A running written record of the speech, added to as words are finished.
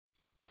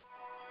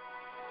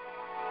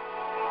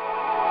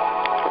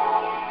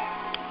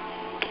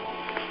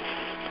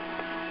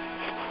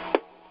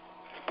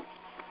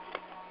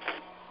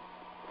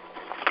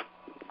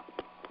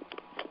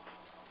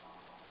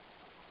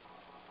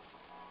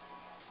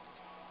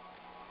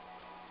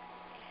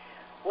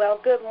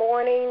Well, good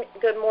morning.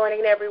 Good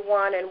morning,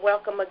 everyone, and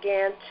welcome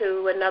again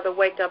to another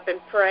Wake Up and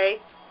Pray.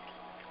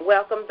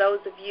 Welcome those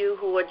of you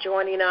who are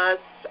joining us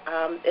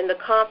in the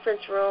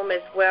conference room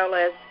as well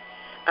as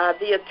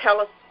via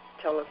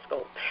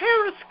Periscope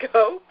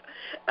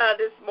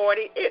this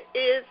morning. It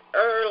is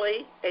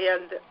early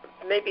and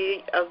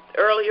maybe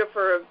earlier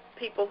for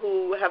people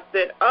who have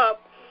been up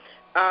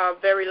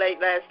very late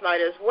last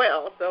night as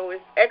well, so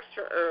it's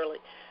extra early.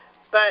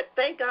 But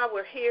thank God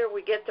we're here.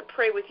 We get to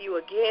pray with you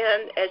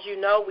again. As you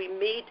know, we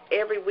meet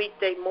every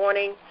weekday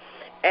morning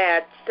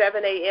at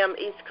 7 a.m.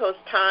 East Coast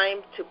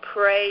time to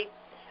pray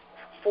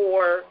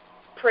for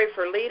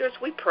leaders.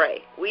 We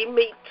pray. We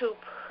meet to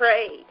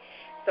pray.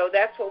 So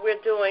that's what we're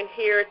doing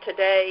here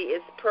today,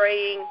 is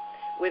praying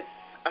with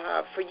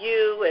for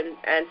you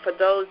and for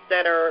those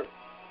that are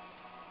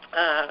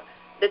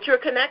that you're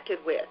connected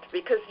with,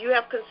 because you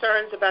have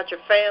concerns about your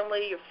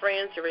family, your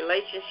friends, your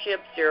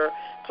relationships, your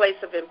place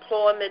of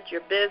employment,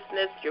 your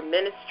business, your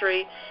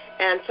ministry.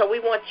 And so we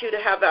want you to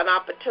have an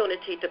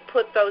opportunity to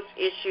put those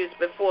issues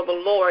before the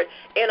Lord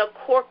in a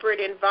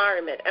corporate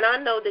environment. And I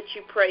know that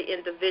you pray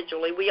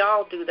individually. We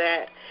all do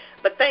that.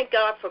 But thank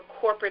God for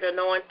corporate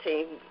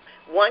anointing.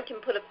 One can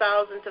put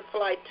 1,000 to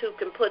flight, two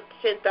can put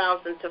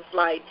 10,000 to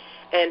flight.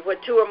 And where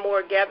two or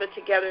more gather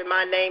together in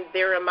my name,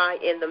 there am I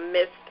in the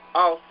midst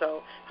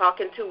also. How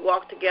can two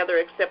walk together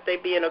except they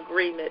be in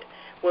agreement?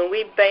 When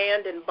we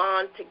band and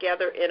bond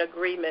together in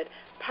agreement,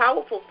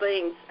 powerful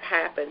things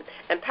happen.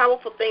 And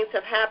powerful things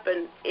have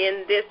happened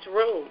in this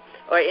room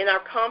or in our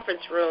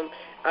conference room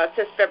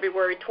since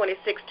February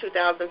 26,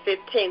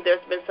 2015. There's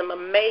been some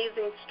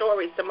amazing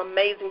stories, some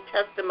amazing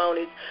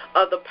testimonies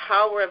of the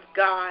power of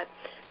God.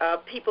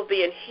 People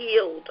being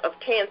healed of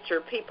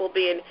cancer, people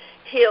being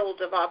healed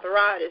of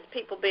arthritis,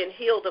 people being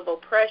healed of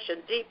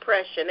oppression,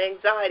 depression,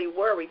 anxiety,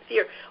 worry,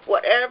 fear,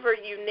 whatever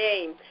you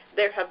name.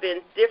 There have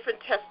been different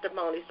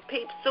testimonies.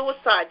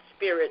 Suicide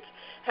spirits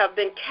have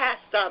been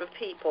cast out of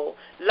people.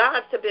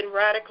 Lives have been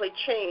radically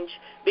changed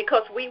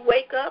because we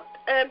wake up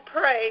and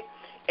pray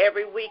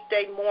every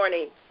weekday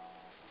morning.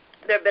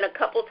 There have been a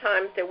couple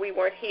times that we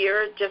weren't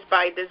here just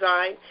by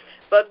design,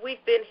 but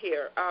we've been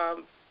here.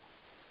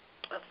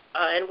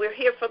 And we're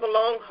here for the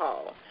long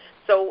haul.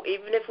 So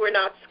even if we're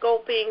not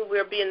scoping,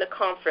 we'll be in the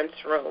conference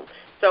room.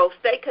 So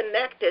stay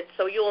connected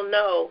so you'll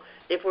know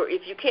if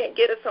you can't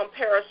get us on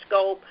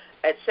Periscope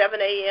at 7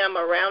 a.m.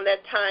 around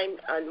that time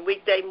on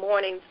weekday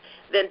mornings,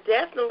 then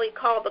definitely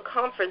call the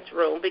conference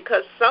room,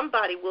 because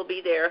somebody will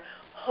be there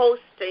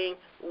hosting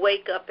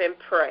Wake Up and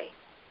Pray.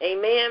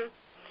 Amen.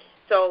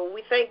 So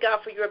we thank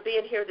God for your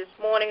being here this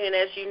morning. And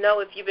as you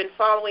know, if you've been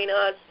following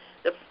us,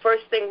 the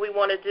first thing we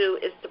want to do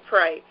is to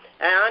pray.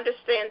 And I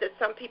understand that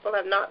some people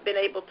have not been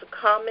able to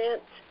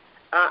comment.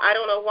 I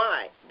don't know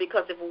why,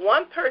 because if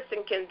one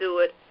person can do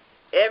it,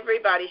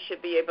 everybody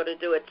should be able to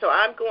do it. So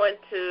I'm going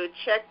to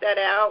check that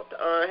out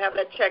or have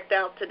that checked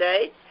out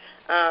today.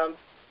 I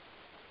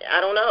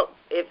don't know.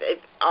 I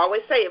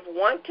always say if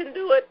one can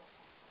do it,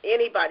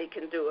 anybody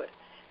can do it.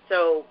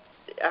 So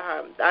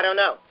I don't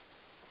know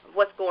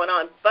what's going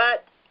on,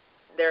 but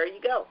there you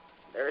go.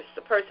 There's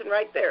the person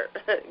right there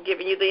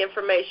giving you the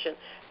information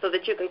so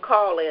that you can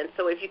call in.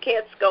 So if you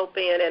can't scope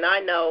in, and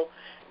I know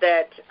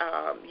that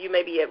you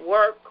may be at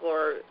work,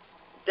 or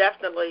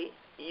definitely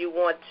you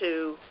want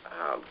to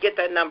get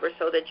that number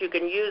so that you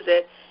can use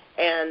it,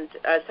 and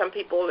some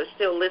people are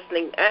still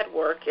listening at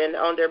work and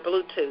on their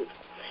Bluetooth.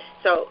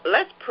 So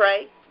let's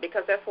pray,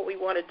 because that's what we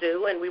want to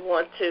do, and we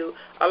want to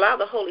allow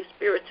the Holy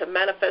Spirit to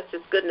manifest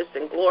His goodness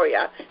and glory.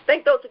 I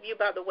thank those of you,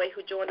 by the way,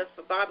 who joined us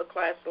for Bible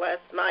class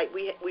last night.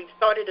 We've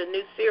started a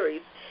new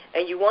series,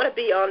 and you want to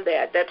be on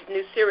that. That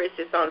new series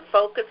is on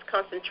focus,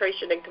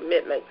 concentration, and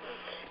commitment.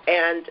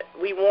 And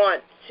we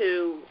want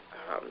to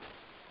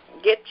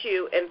get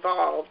you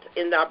involved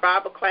in our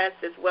Bible class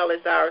as well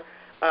as our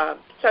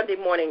Sunday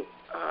morning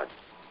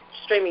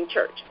streaming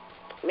church.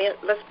 Man,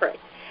 let's pray.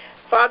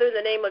 Father, in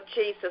the name of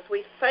Jesus,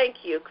 we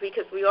thank you,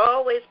 because we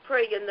always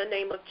pray in the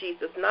name of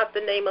Jesus, not the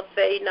name of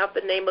Faye, not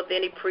the name of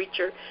any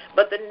preacher,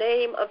 but the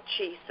name of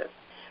Jesus,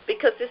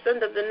 because it's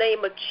under the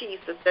name of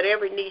Jesus that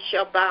every knee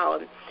shall bow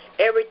and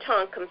every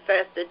tongue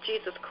confess that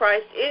Jesus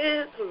Christ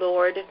is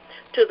Lord,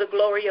 to the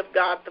glory of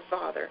God the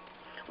Father.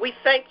 We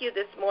thank you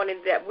this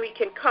morning that we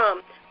can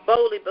come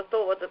boldly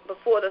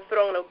before the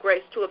throne of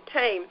grace to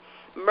obtain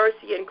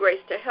mercy and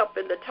grace to help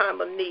in the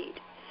time of need.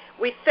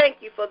 We thank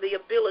you for the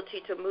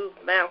ability to move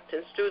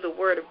mountains through the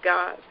word of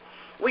God.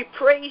 We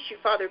praise you,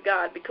 Father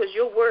God, because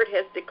your word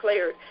has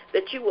declared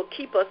that you will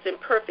keep us in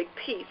perfect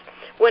peace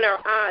when our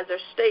eyes are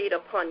stayed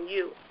upon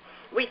you.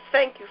 We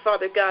thank you,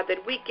 Father God,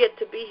 that we get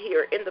to be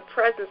here in the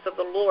presence of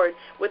the Lord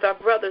with our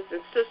brothers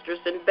and sisters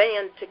and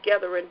band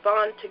together and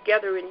bond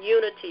together in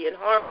unity and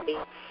harmony,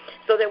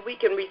 so that we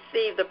can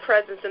receive the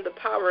presence and the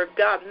power of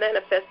God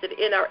manifested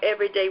in our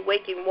everyday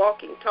waking,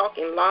 walking,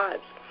 talking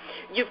lives.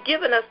 You've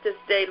given us this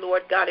day,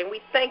 Lord God, and we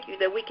thank you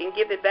that we can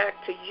give it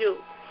back to you.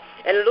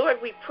 And, Lord,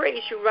 we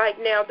praise you right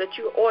now that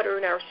you're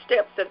ordering our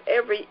steps of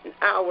every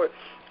hour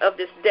of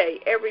this day,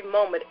 every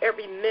moment,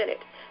 every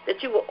minute,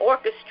 that you will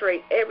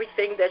orchestrate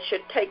everything that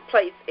should take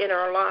place in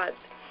our lives.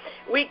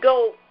 We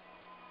go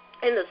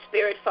in the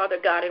Spirit, Father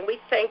God, and we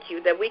thank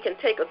you that we can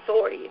take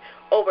authority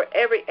over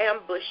every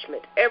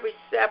ambushment, every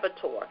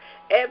saboteur,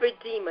 every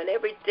demon,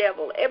 every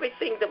devil,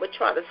 everything that would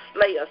try to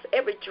slay us,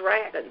 every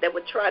dragon that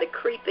would try to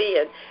creep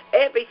in,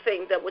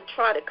 everything that would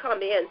try to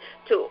come in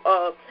to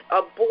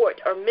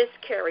abort or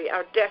miscarry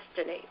our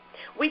destiny.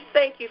 We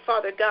thank you,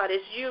 Father God,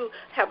 as you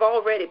have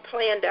already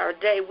planned our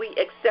day, we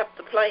accept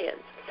the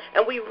plans.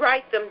 And we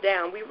write them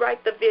down. We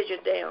write the vision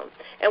down.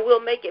 And we'll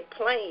make it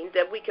plain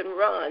that we can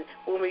run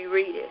when we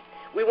read it.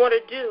 We want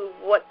to do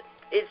what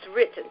is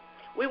written.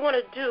 We want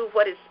to do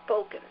what is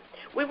spoken.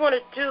 We want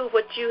to do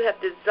what you have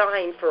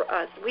designed for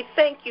us. We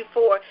thank you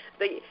for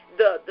the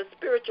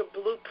spiritual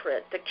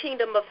blueprint, the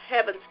kingdom of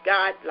heaven's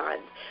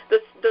guidelines,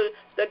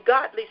 the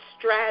godly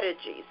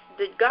strategies,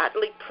 the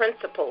godly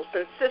principles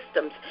and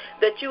systems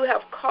that you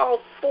have called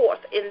forth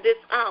in this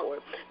hour,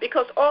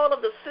 because all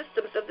of the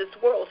systems of this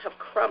world have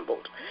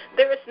crumbled.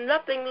 There is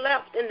nothing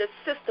left in this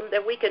system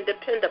that we can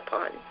depend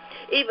upon,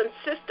 even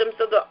systems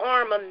of the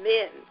arm of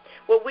men,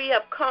 where we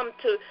have come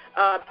to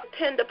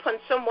depend upon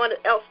someone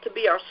else to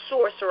be our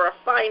source or our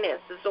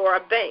finances or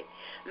our bank.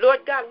 Lord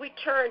God, we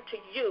turn to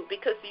you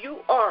because you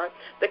are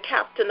the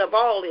captain of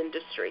all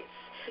industries.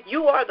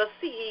 You are the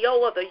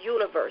CEO of the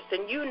universe,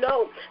 and you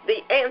know the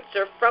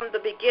answer from the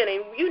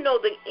beginning. You know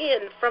the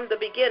end from the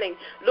beginning.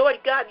 Lord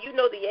God, you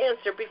know the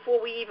answer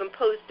before we even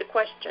pose the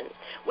question.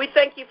 We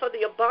thank you for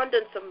the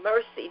abundance of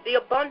mercy,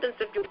 the abundance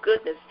of your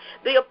goodness,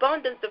 the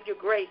abundance of your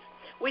grace.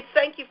 We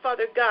thank you,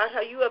 Father God, how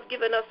you have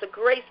given us a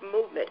grace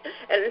movement,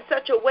 and in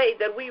such a way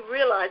that we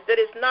realize that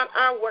it's not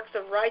our works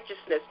of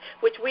righteousness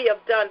which we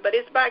have done, but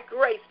it's by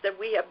grace that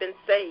we have been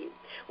saved.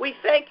 We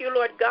thank you,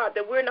 Lord God,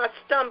 that we're not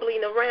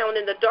stumbling around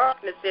in the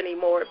darkness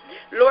anymore.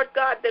 Lord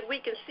God, that we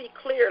can see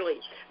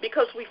clearly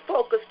because we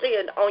focused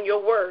in on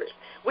your word.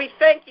 We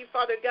thank you,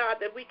 Father God,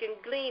 that we can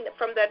glean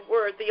from that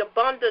word the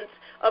abundance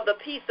of the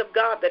peace of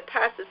God that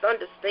passes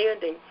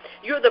understanding.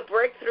 You're the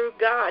breakthrough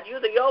God.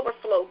 You're the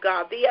overflow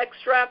God, the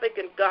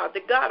extravagant God,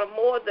 the God of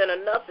more than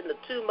enough and the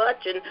too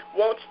much and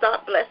won't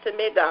stop blessing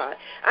me, God.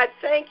 I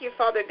thank you,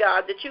 Father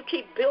God, that you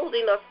keep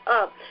building us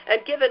up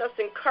and giving us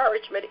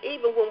encouragement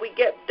even when we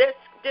get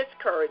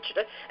discouraged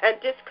and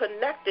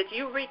disconnected.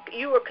 You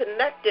are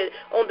connected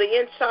on the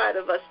inside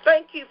of us.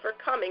 Thank you for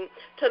coming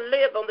to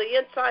live on the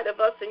inside of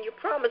us, and you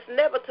promise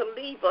never to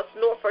leave us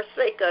nor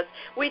forsake us.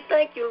 We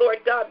thank you, Lord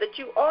God, that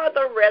you are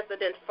the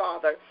resident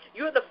Father.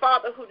 You're the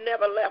Father who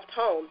never left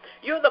home.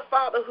 You're the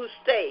Father who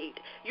stayed.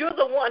 You're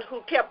the one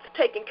who kept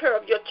taking care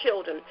of your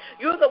children.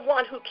 You're the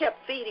one who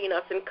kept feeding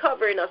us and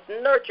covering us,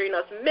 nurturing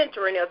us,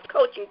 mentoring us,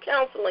 coaching,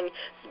 counseling,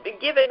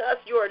 giving us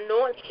your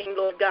anointing,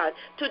 Lord God,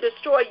 to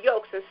destroy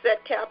yokes and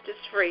set captives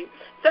free.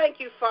 Thank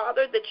you,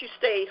 Father, that you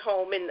stayed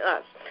home in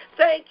us.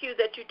 Thank you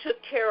that you took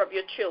care of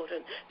your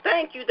children.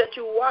 Thank you that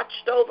you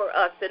watched over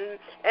us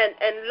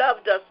and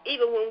loved us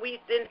even when we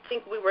didn't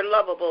think we were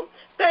lovable.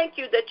 Thank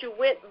you that you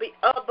went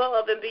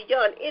above and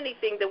beyond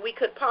anything that we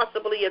could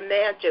possibly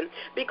imagine,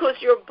 because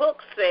your book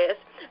says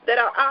that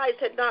our eyes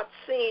had not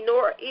seen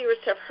nor our ears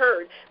have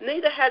heard,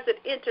 neither has it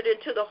entered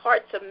into the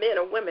hearts of men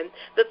or women,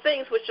 the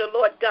things which the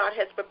Lord God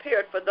has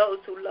prepared for those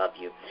who love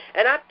you.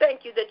 And I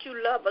thank you that you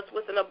love us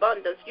with an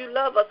abundance. You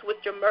love us with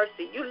your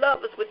mercy. You love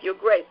us with your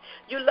grace.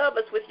 You love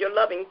us with your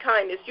loving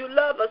kindness. You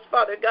love us,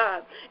 Father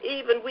God,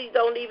 even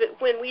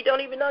when we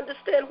don't even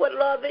understand what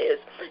love is.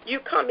 You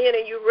come in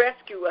and you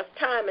rescue us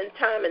time and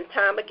time and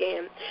time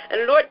again.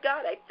 And Lord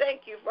God, I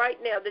thank you right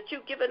now that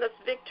you've given us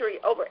victory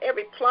over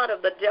every plot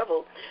of the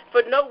devil.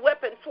 For no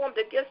weapon formed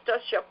against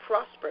us shall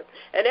prosper,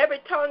 and every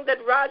tongue that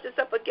rises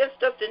up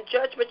against us in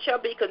judgment shall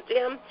be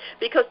condemned,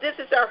 because this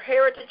is our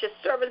heritage as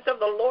servants of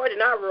the Lord,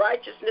 and our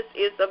righteousness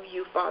is of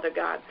you, Father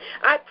God.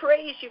 I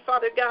praise you,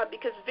 Father God,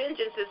 because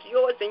vengeance is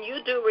yours and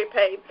you do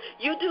repay.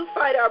 You do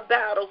fight our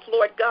battles,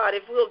 Lord God,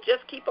 if we'll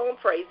just keep on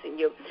praising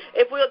you,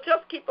 if we'll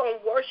just keep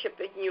on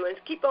worshiping you and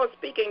keep on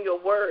speaking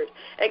your word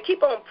and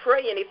keep on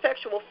praying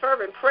effectual,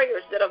 fervent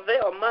prayers that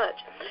avail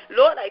much.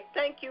 Lord, I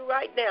thank you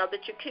right now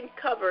that you keep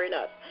covering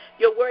us.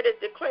 Your word is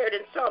declared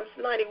in Psalms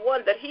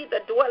 91 that he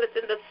that dwelleth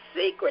in the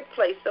secret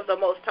place of the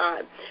Most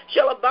High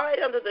shall abide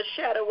under the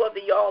shadow of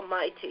the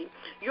Almighty.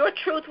 Your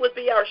truth would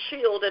be our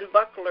shield and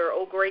buckler,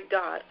 O great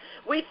God.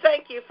 We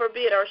thank you for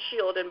being our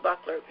shield and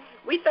buckler.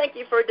 We thank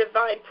you for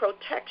divine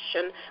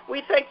protection.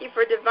 We thank you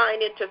for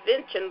divine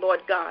intervention,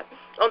 Lord God,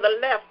 on the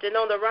left and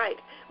on the right.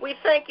 We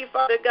thank you,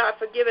 Father God,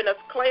 for giving us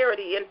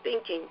clarity in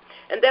thinking,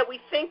 and that we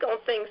think on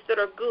things that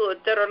are good,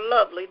 that are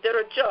lovely, that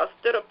are just,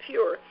 that are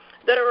pure,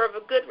 that are of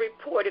a good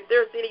report, if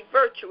there is any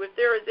virtue, if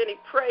there is any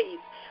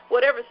praise,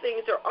 whatever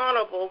things are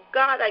honorable.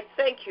 God, I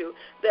thank you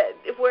that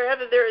if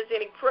wherever there is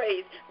any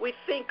praise, we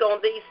think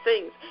on these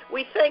things.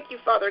 We thank you,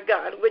 Father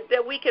God,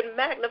 that we can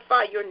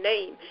magnify your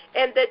name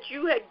and that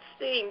you had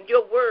seen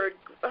your word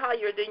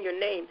higher than your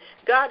name.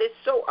 God is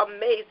so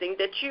amazing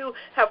that you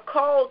have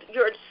called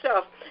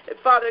yourself,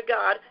 Father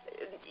God,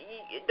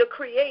 the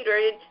Creator,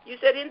 and you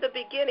said in the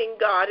beginning,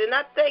 God, and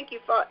I thank you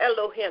for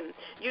Elohim.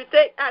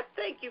 I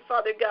thank you,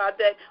 Father God,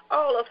 that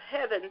all of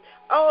heaven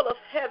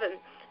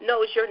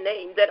knows your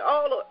name, that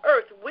all of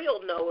earth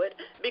will know it,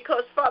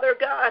 because, Father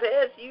God,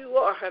 as you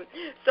are,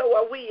 so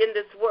are we in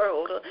this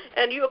world,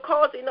 and you're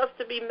causing us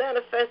to be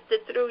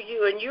manifested through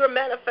you, and you're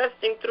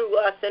manifesting through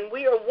us, and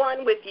we are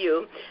one with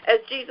you, as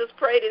Jesus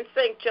prayed in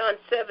St. John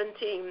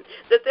 17,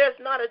 that there's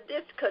not a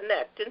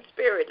disconnect in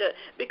spirit,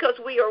 because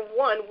we are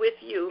one with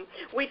you.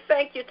 We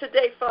thank you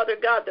today, Father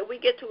God, that we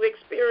get to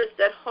experience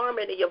that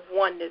harmony of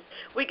oneness.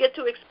 We get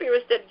to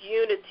experience that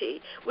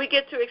unity. We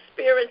get to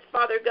experience,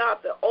 Father God,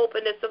 the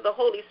openness of the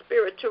Holy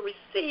Spirit to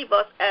receive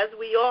us as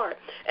we are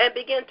and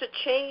begin to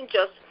change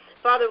us,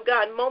 Father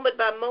God, moment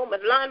by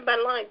moment, line by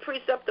line,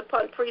 precept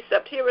upon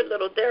precept, here a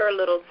little, there a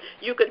little.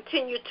 You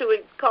continue to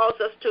cause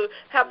us to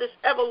have this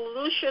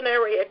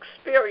evolutionary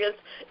experience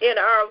in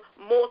our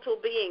mortal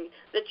being,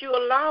 that you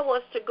allow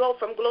us to go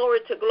from glory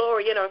to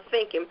glory in our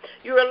thinking.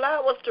 You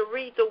allow us to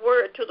read the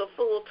word to the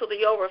full, to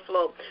the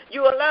overflow.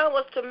 You allow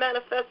us to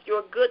manifest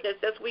your goodness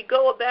as we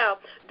go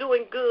about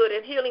doing good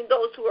and healing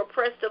those who are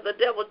oppressed of the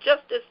devil,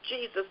 just as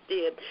Jesus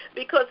did.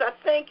 Because I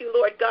thank you,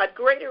 Lord God,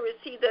 greater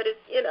is he that is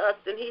in us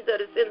than he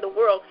that is in the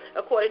world,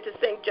 according to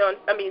 1 John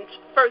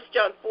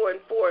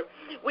 4:4.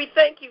 We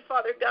thank you,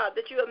 Father God,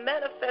 that you have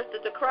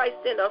manifested to Christ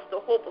in us the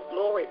hope of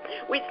glory.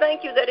 We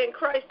thank you that in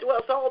Christ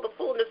dwells all the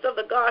fullness of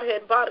the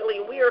Godhead bodily,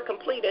 and we are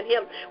complete in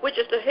him, which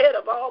is the head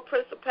of all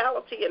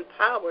principality and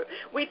power.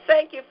 We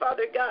thank you,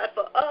 Father God,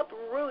 for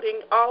uprooting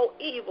all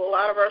evil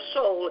out of our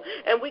soul,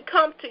 and we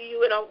come to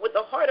you with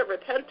a heart of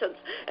repentance,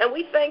 and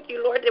we thank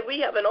you, Lord, that we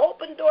have an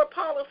open door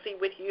policy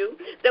with you,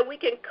 that we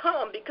can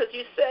come, because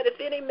you said if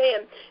any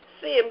man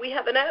sin, we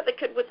have an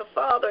advocate with the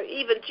Father,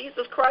 even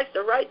Jesus Christ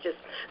the righteous,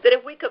 that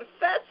if we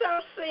confess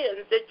our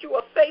sins, that you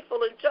are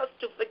faithful and just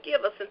to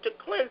forgive us and to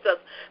cleanse us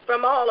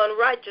from all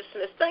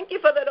unrighteousness. Thank you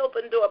for that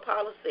open door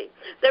policy,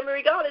 that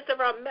regardless of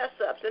our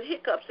mess-ups and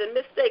hiccups and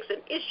mistakes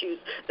and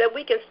issues, that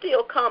we can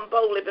still come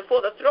boldly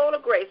before the throne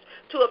of grace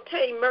to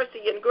obtain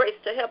mercy and grace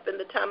to help in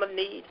the time of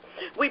need.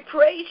 We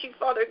praise you,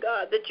 Father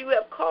God, that you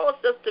have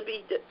caused us to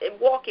be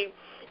walking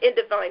in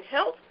divine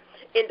health,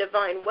 in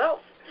divine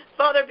wealth,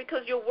 Father,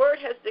 because your word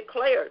has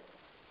declared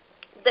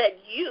that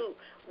you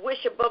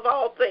wish above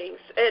all things.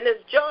 And as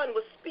John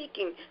was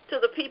speaking to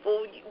the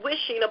people,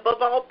 wishing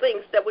above all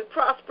things that we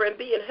prosper and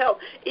be in health,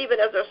 even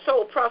as our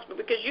soul prosper,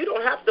 because you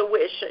don't have to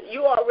wish.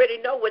 You already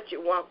know what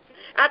you want.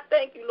 I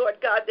thank you, Lord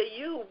God, that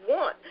you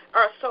want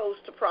our souls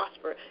to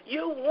prosper.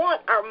 You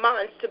want our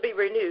minds to be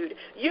renewed.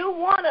 You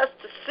want us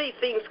to see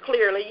things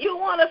clearly. You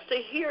want us to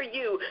hear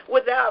you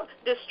without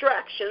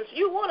distractions.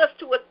 You want us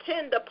to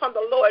attend upon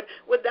the Lord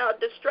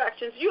without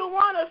distractions. You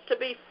want us to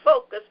be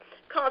focused,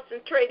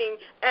 concentrating,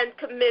 and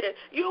committed.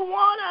 You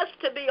want us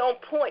to be on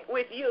point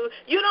with you.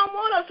 You don't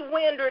want us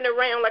wandering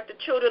around like the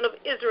children of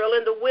Israel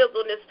in the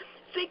wilderness,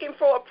 seeking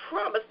for a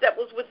promise that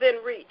was within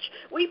reach.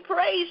 We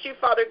praise you,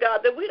 Father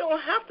God, that we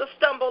don't have to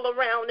stumble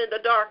around in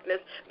the darkness,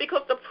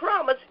 because the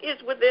promise is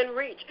within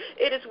reach.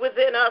 It is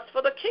within us,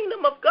 for the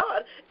kingdom of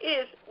God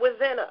is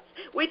within us.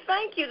 We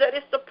thank you that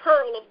it's the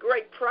pearl of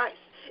great price.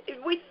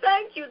 We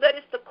thank you that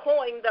it's the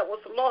coin that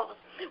was lost.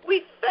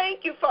 We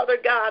thank you, Father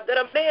God, that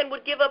a man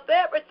would give up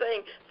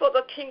everything for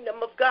the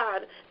kingdom of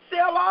God.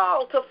 Sell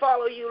all to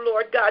follow you,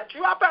 Lord God.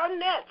 Drop our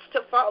nets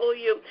to follow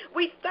you.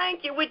 We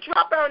thank you. We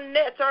drop our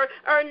nets,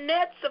 our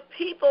nets of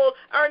people,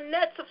 our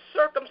nets of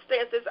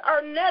circumstances,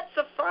 our nets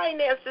of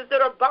finances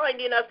that are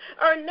binding us,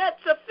 our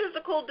nets of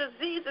physical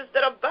diseases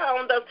that are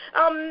bound us,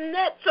 our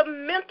nets of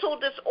mental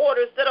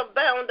disorders that are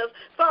bound us.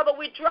 Father,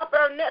 we drop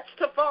our nets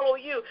to follow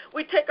you.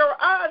 We take our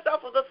eyes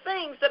off of the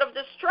things that have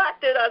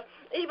distracted us,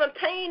 even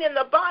pain in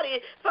the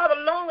body, Father,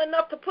 long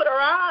enough to put our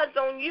eyes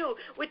on you.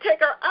 We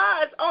take our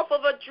eyes off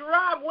of a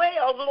dry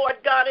well, Lord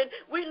God, and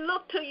we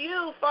look to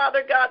you,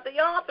 Father God,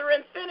 the author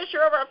and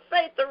finisher of our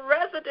faith, the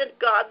resident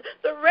God,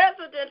 the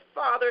resident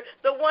Father,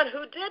 the one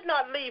who did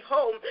not leave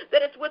home,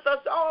 that is with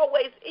us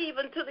always,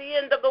 even to the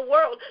end of the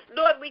world.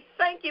 Lord, we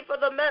thank you for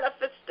the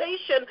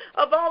manifestation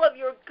of all of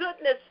your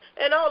goodness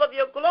and all of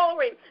your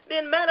glory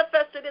being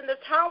manifested in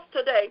this house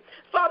today.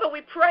 Father,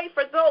 we pray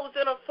for those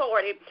in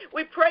authority.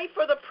 We pray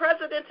for the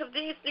President of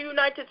these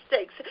United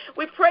States.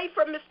 We pray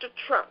for Mr.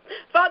 Trump.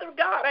 Father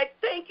God, I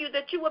thank you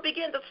that you will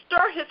begin to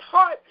stir his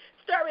heart,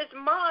 stir his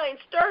mind,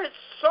 stir his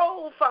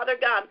soul, Father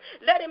God.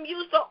 Let him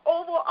use the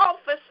Oval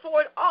Office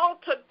for an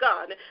altar,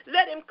 God.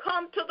 Let him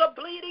come to the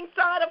bleeding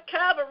side of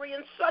Calvary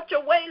in such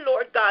a way,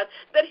 Lord God,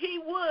 that he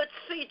would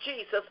see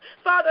Jesus.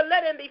 Father,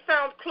 let him be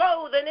found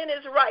clothed and in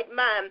his right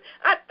mind.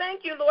 I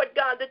thank you, Lord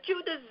God, that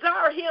you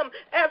desire him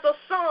as a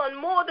son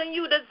more than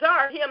you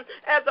desire him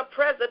as a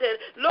president.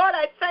 Lord,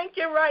 I thank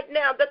you right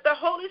now that the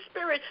Holy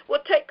Spirit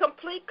will take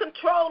complete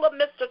control of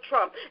Mr.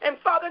 Trump. And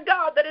Father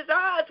God, that his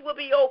eyes will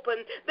be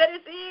open, that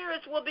his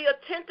ears will be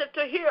attentive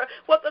to hear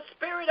what the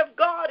Spirit of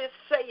God is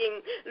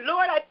saying.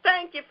 Lord, I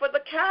thank you for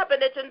the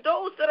cabinet and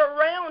those that are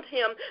around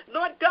him.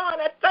 Lord God,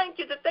 I thank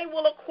you that they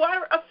will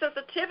acquire a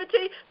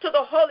sensitivity to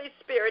the Holy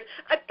Spirit.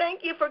 I thank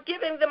thank you for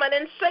giving them an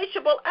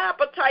insatiable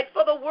appetite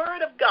for the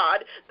Word of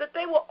God, that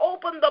they will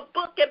open the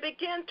book and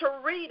begin to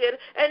read it,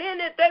 and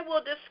in it they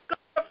will discover,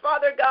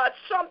 Father God,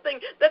 something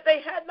that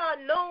they had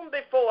not known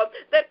before,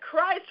 that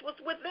Christ was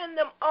within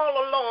them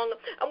all along.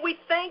 And we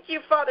thank you,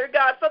 Father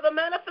God, for the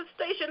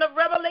manifestation of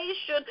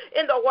revelation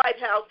in the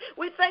White House.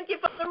 We thank you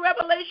for the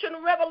revolution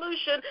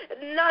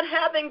not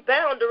having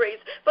boundaries.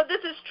 For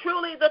this is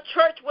truly the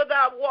church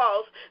without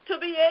walls, to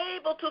be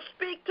able to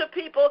speak to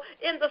people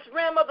in the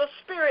realm of the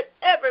Spirit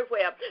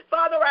everywhere.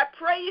 Father, I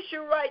praise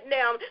you right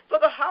now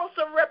for the House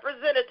of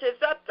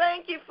Representatives. I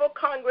thank you for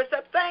Congress.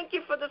 I thank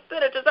you for the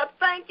senators. I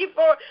thank you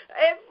for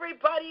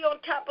everybody on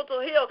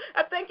Capitol Hill.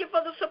 I thank you for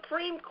the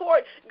Supreme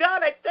Court.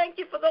 God, I thank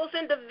you for those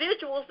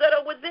individuals that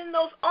are within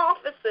those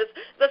offices,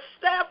 the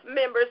staff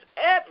members,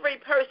 every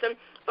person.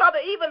 Father,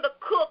 even the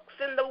cooks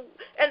and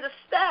the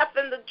staff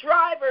and the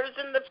drivers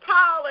and the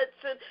pilots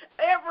and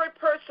every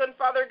person,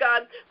 Father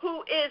God,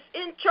 who is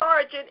in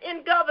charge and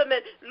in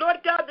government, Lord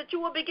God, that you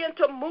will begin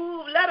to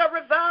move. Let a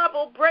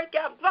revival break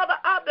out. Father,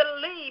 I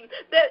believe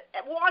that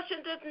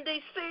Washington,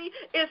 D.C.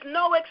 is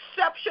no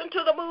exception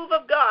to the move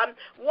of God.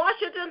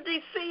 Washington,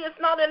 D.C. is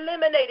not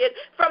eliminated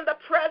from the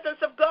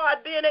presence of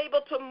God being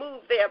able to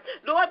move there.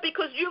 Lord,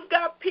 because you've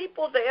got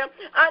people there.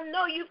 I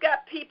know you've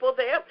got people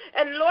there.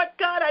 And Lord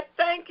God, I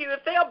thank you.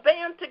 If they'll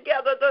band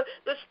together,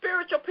 the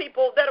spiritual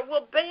people that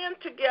will band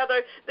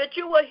together, that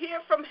you will hear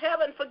from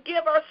heaven,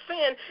 forgive our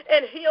sin,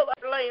 and heal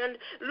our land.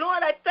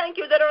 Lord, I thank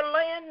you that our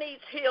land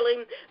needs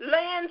healing.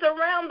 Lands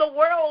around the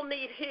world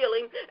need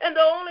healing. And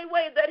the only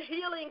way that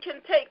healing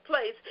can take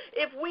place,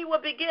 if we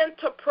will begin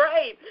to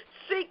pray,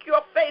 seek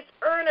your face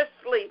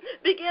earnestly,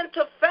 begin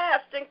to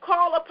fast and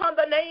call upon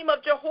the name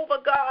of Jehovah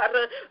God,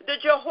 the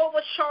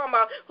Jehovah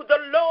Shammah,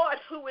 the Lord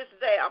who is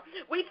there.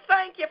 We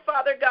thank you,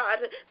 Father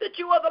God, that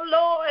you are the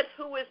Lord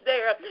who is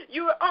there.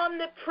 You are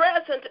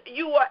omnipresent.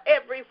 You are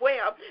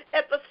everywhere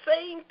at the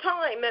same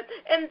time,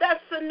 and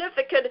that's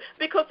significant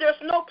because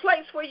there's no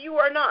place where you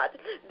are not.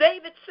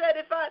 David said,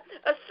 if I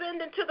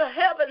ascend into the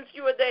heavens,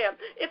 you are there.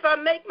 If I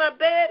make my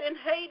bed in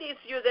Hades,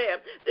 you're there.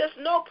 There's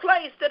no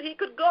place that he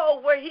could go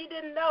where he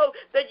didn't know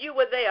that you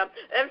were there.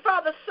 And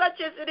Father,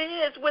 such as it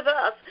is with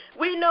us,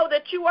 we know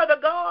that you are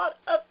the God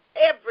of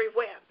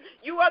everywhere.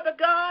 You are the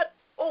God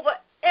over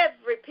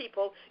every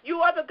people. You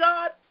are the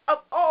God of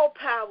all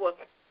power.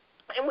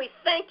 And we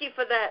thank you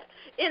for that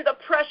in the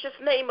precious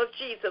name of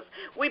Jesus.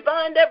 We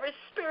bind every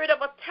spirit of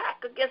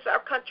attack against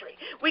our country.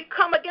 We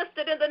come against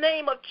it in the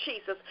name of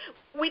Jesus.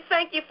 We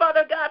thank you,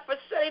 Father God, for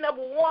setting up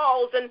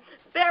walls and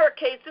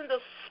barricades in the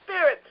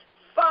spirit.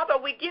 Father,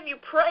 we give you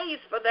praise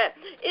for that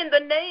in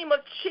the name of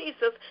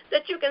Jesus,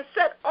 that you can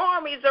set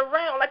armies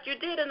around like you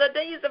did in the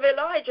days of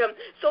Elijah,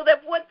 so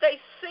that what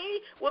they see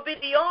will be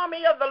the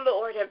army of the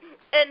Lord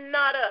and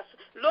not us.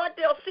 Lord,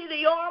 they'll see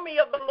the army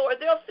of the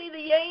Lord. They'll see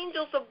the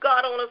angels of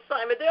God on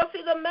assignment. They'll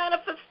see the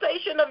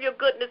manifestation of your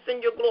goodness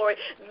and your glory.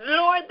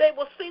 Lord, they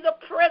will see the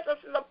presence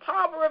and the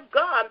power of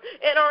God,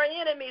 and our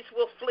enemies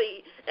will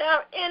flee, and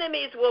our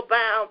enemies will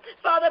bow.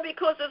 Father,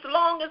 because as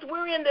long as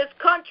we're in this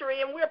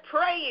country and we're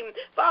praying,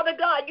 Father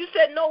God, you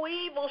said no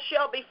evil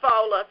shall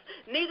befall us,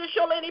 neither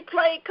shall any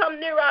plague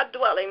come near our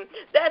dwelling.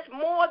 That's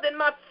more than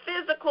my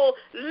physical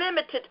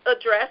limited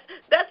address.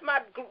 That's my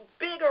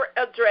bigger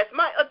address,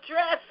 my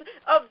address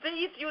of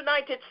these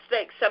United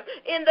States.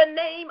 In the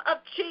name of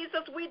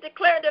Jesus, we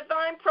declare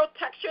divine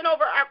protection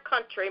over our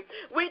country.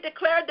 We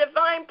declare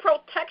divine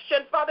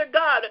protection, Father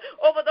God,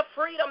 over the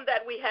freedom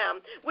that we have.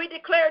 We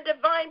declare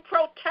divine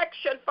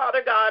protection,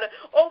 Father God,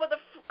 over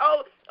the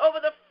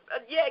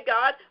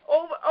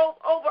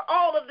over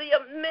all of the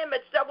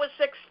amendments that was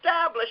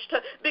established,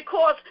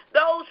 because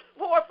those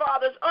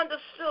forefathers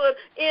understood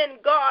in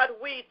God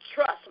we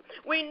trust.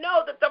 We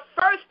know that the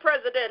first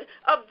president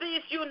of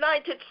these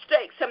United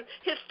States,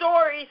 his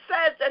story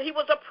says that he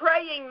was a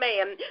praying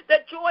man,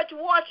 that George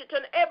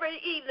Washington every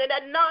evening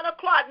at 9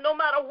 o'clock, no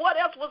matter what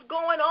else was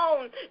going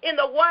on in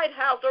the White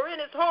House or in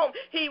his home,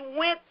 he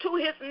went to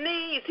his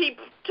knees. He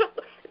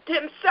took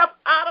himself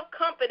out of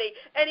company,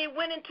 and he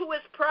went into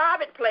his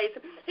private place.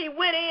 He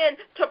went in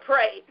to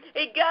pray.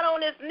 He got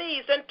on his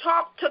knees and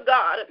talked to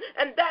God,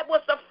 and that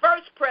was the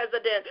first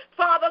president.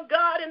 Father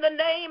God, in the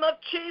name of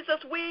Jesus,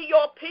 we,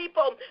 your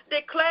people,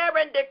 declare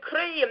and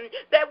decree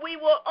that we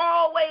will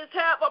always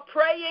have a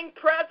praying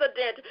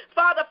president.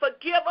 Father,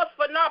 forgive us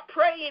for not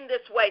praying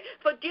this way.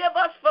 Forgive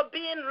us for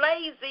being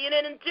lazy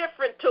and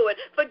indifferent to it.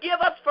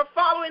 Forgive us for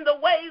following the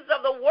ways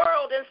of the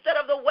world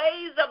instead of the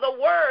ways of the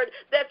word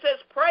that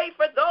says pray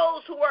for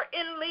those who are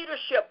in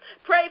leadership.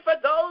 Pray for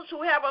those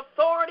who have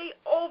authority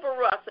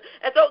over us,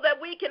 and so that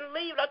we can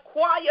lead a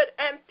quiet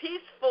and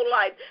peaceful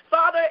life.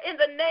 Father, in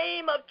the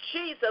name of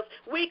Jesus,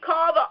 we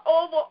call the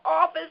Oval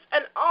Office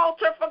an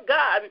altar for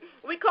God.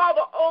 We call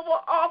the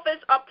Oval Office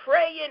a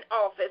praying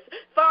office.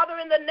 Father,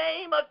 in the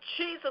name of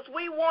Jesus,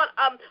 we want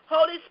a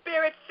Holy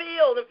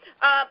Spirit-filled,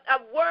 a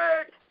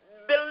word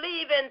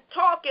believing,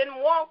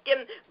 talking,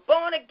 walking,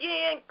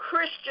 born-again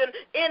Christian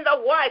in the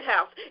White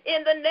House.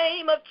 In the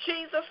name of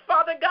Jesus,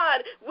 Father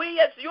God, we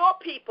as your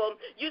people,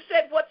 you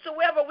said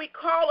whatsoever we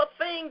call a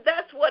thing,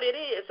 that's what it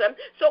is.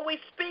 So we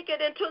speak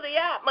it into the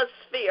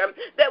atmosphere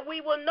that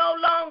we will no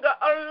longer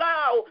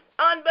allow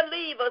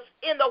unbelievers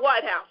in the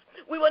White House.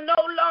 We will no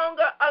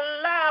longer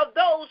allow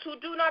those who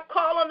do not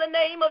call on the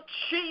name of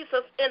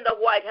Jesus in the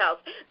White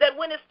House. That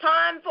when it's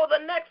time for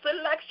the next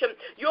election,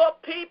 your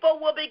people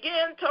will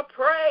begin to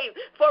pray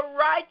for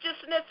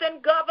righteousness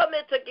and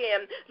government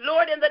again.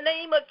 Lord, in the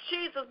name of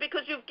Jesus,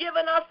 because you've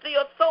given us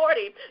the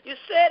authority. You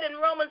said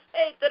in Romans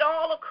 8 that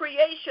all of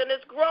creation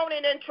is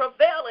groaning and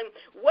travailing,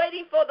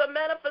 waiting for the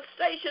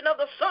manifestation of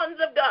the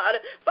sons of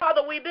God.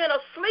 Father, we've been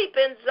asleep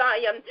in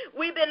Zion.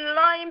 We've been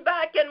lying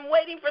back and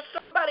waiting for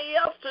somebody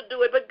else to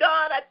do it. But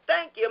God, I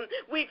thank you.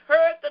 We've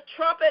heard the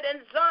trumpet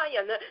in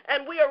Zion,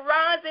 and we are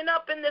rising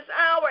up in this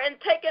hour and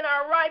taking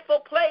our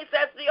rightful place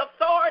as the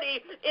authority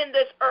in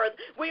this earth.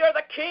 We are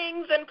the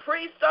kings and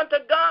priests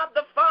unto God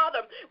the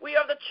Father. We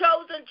are the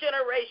chosen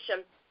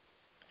generation,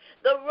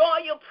 the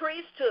royal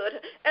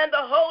priesthood, and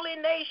the holy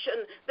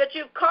nation that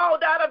you've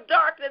called out of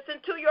darkness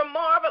into your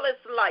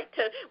marvelous light.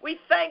 We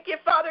thank you,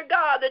 Father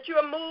God, that you're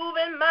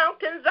moving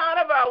mountains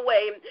out of our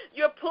way.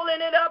 You're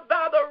pulling it up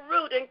by the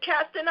root and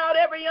casting out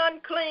every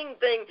unclean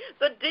thing,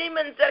 the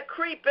demons that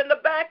creep in the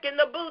back, in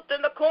the booth,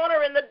 in the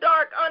corner, in the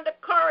dark,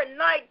 undercurrent,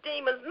 night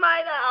demons,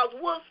 night owls,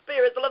 wolf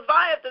spirits,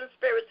 leviathan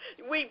spirits.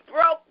 We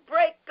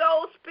break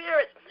those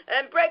spirits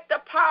and break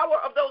the power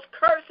of those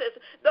curses,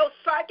 those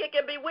psychic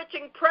and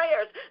bewitching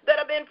prayers that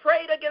have been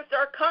prayed against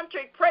our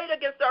country, prayed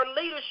against our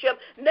leadership,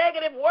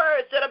 negative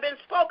words that have been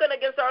spoken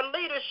against our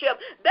leadership.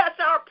 That's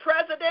our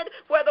president,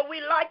 whether we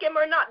like him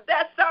or not.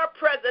 That's our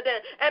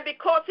president. And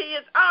because he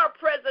is our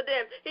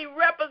president, he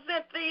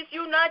represents these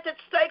United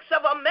States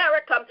of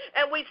America.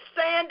 And we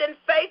stand in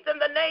faith in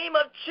the name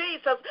of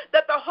Jesus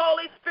that the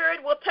Holy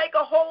Spirit will take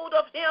a hold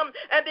of him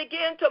and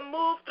begin to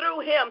move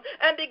through him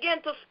and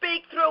begin to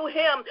speak through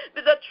him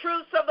the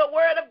truths of the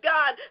Word of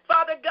God.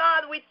 Father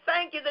God, we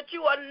thank you that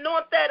you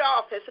anoint that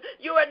office.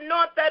 You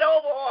anoint that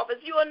Oval Office.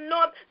 You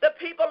anoint the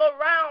people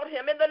around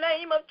him in the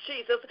name of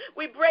Jesus.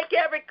 We break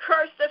every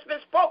curse that's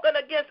been spoken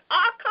against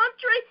our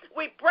country.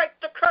 We break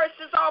the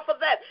curses off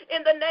of that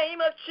in the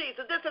name of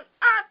Jesus. This is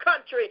our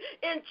country.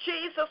 In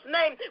Jesus'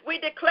 name, we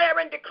declare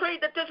and decree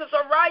that this is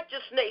a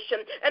righteous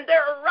nation and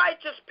there are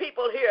righteous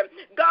people here.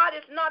 God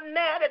is not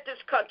mad at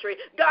this country.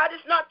 God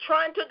is not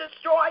trying to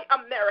destroy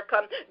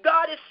America.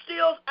 God is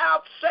still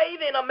out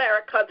saving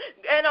America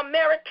and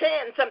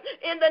Americans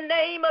in the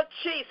name of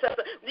Jesus.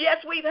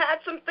 Yes, we've had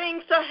some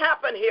things to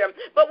happen here,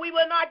 but we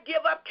will not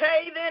give up,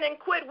 cave in, and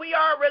quit. We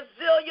are a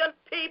resilient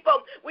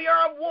people. We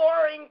are a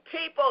warring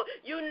people.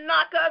 You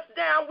knock us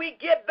down, we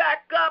get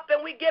back up,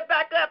 and we get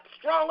back up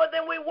stronger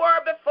than we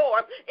were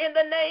before. In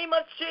the name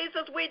of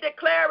Jesus, we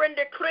declare and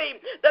decree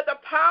that the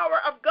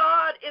power of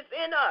God is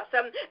in us,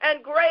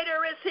 and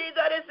greater is he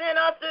that is in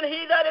us than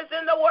he that is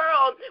in the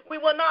world. We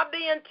will not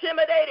be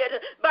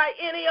intimidated by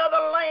any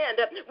other land.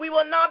 We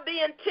will not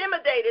be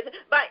intimidated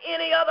by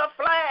any other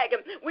flag.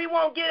 We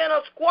won't get in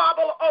a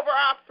squabble over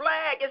our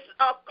flag. It's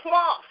a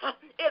cloth.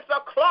 It's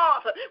a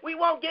cloth. We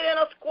won't get in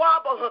a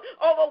squabble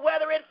over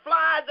whether it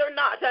flies or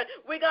not.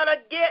 We're going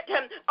to get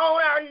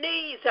on our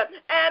knees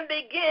and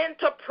begin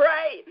to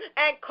pray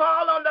and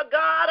call on the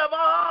God of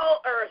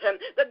all earth,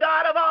 the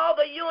God of all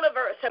the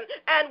universe.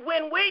 And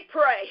when we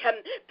pray,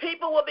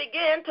 people will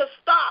begin to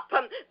stop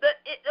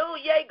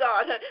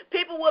God.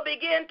 People will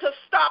begin to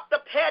stop the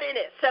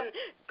pettiness,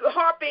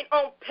 harping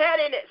on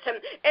pettiness,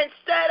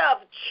 instead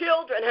of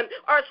children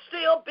are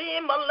still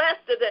being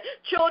molested.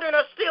 Children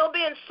are still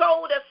being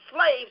sold as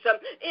slaves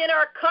in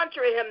our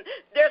country.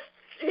 There's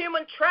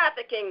human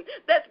trafficking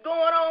that's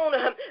going on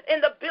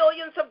in the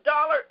billions of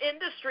dollar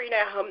industry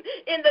now.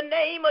 In the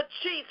name of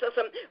Jesus,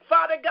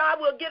 Father God,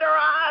 we'll get our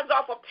eyes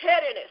off of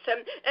pettiness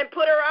and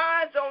put our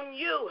eyes on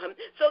you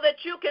so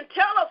that you can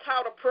tell us how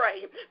to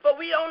pray. For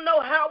we don't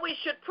know how we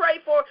should pray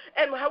for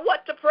and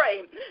what to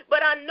pray.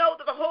 But I know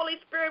that the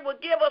Holy Spirit will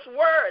give us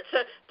words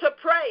to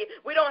pray.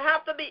 We don't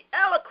have to be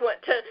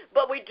eloquent,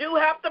 but we do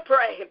have to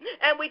pray.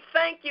 And we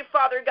thank you,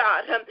 Father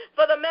God,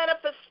 for the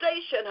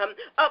manifestation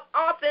of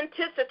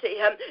authenticity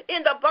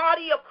in the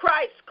body of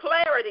Christ,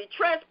 clarity,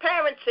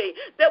 transparency,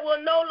 that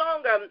will no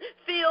longer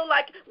feel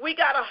like we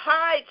got to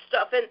hide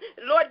stuff, and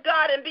Lord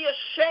God, and be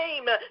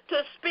ashamed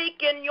to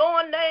speak in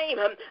your name.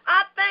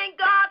 I thank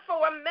God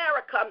for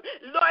America,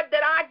 Lord,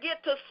 that I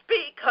get to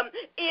speak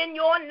in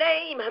your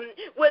name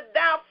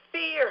without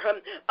fear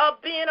of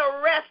being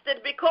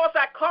arrested because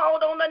I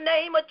called on the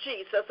name of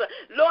Jesus.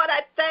 Lord,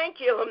 I thank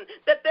you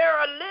that there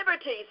are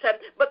liberties,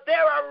 but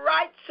there are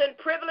rights and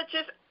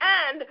privileges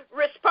and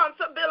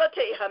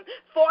responsibility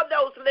for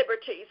those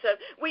liberties.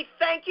 We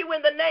thank you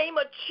in the name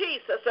of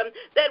Jesus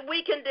that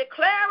we can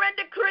declare and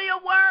decree a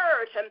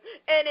word,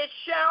 and it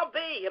shall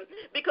be,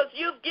 because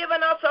you've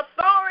given us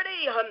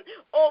authority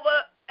over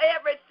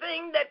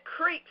everything that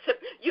creeps.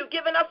 You've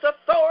given us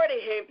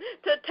authority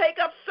to take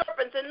up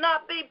serpents and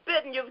not be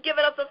bitten. You've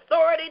given us authority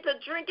authority to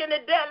drink any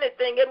deadly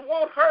thing. It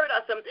won't hurt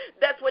us.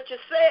 That's what you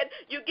said.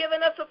 You've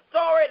given us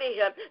authority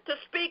to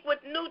speak with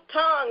new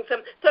tongues,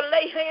 to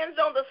lay hands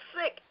on the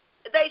sick.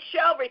 They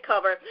shall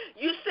recover.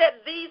 You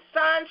said these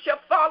signs shall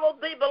follow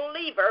the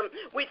believer.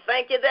 We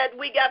thank you that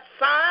we got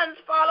signs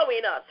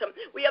following us.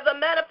 We have the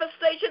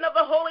manifestation of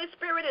the Holy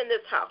Spirit in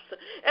this house.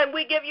 And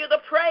we give you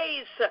the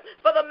praise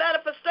for the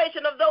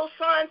manifestation of those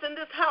signs in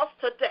this house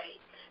today.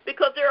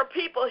 Because there are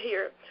people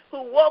here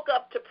who woke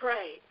up to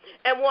pray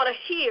and want to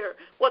hear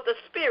what the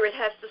Spirit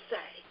has to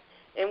say.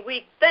 And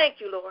we thank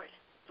you, Lord,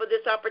 for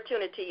this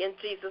opportunity in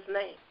Jesus'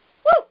 name.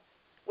 Woo!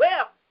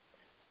 Well,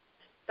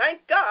 thank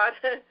God.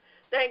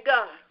 Thank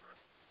God.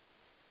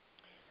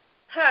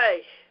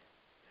 Hey,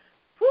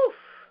 whew,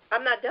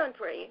 I'm not done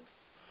praying.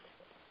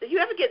 Do we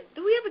ever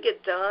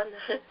get done?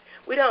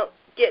 We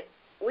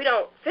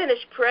don't finish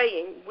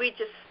praying. We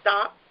just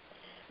stop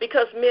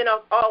because men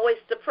are always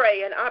to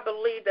pray, and I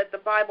believe that the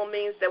Bible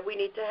means that we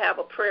need to have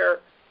a prayer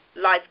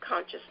life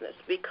consciousness.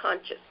 Be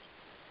conscious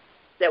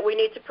that we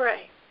need to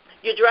pray.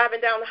 You're driving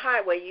down the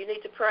highway, you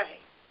need to pray.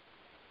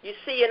 You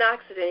see an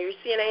accident, you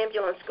see an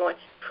ambulance going,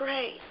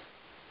 pray.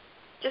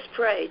 Just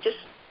pray. Just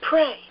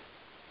pray.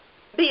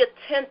 Be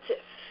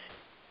attentive.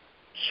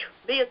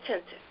 Be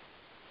attentive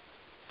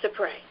to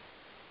pray.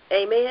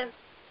 Amen.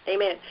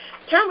 Amen.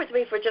 Turn with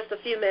me for just a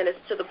few minutes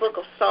to the book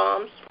of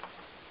Psalms.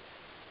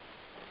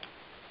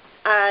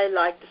 I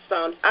like the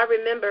Psalms. I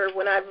remember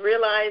when I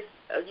realized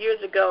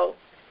years ago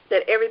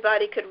that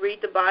everybody could read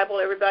the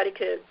Bible, everybody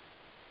could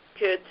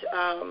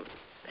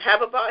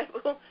have a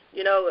Bible.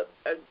 You know,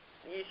 I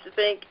used to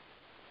think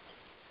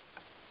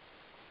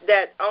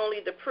that only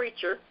the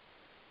preacher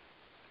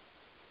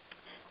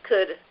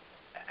could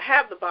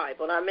have the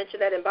Bible, and I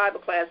mentioned that in Bible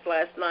class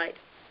last night.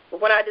 But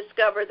when I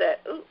discovered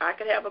that, I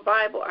could have a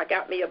Bible, I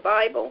got me a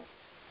Bible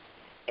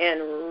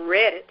and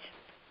read it.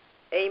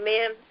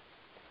 Amen.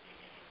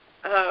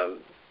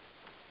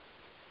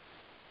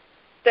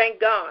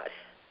 Thank God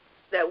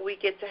that we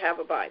get to have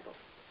a Bible.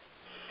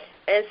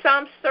 In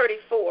Psalms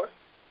 34,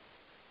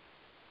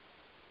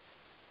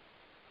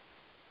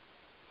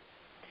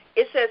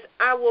 it says,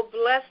 I will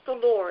bless the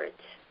Lord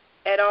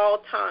at all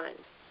times.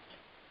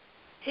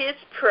 His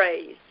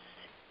praise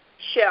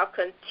shall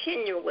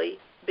continually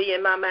be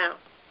in my mouth.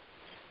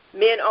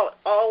 Men ought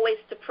always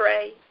to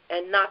pray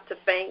and not to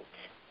faint.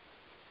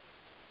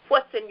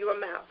 What's in your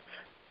mouth?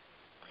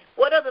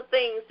 What are the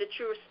things that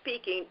you're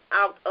speaking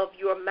out of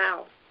your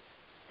mouth?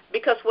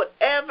 Because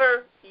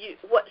whatsoever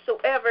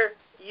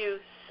you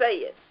say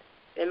it,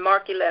 in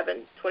Mark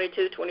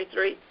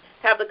 11:22-23,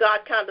 have the God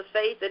kind of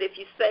faith that if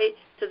you say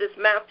to this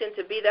mountain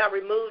to be thou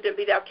removed and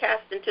be thou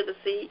cast into the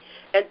sea,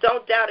 and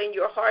don't doubt in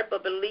your heart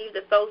but believe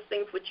that those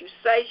things which you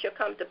say shall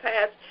come to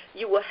pass,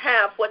 you will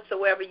have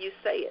whatsoever you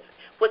say it.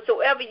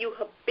 Whatsoever you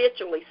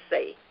habitually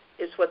say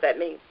is what that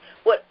means.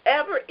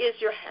 Whatever is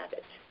your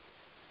habit,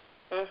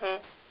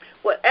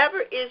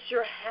 whatever is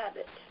your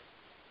habit,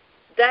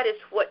 that is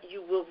what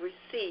you will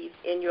receive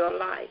in your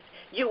life.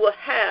 You will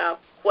have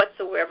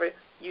whatsoever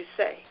you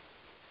say.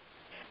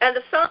 And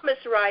the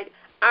psalmist writes,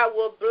 I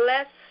will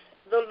bless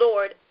the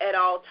Lord at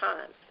all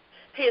times.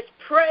 His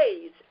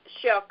praise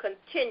shall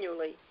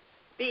continually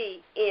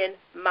be in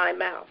my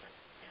mouth.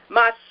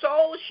 My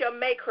soul shall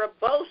make her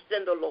boast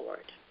in the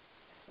Lord.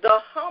 The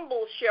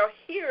humble shall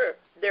hear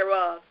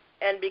thereof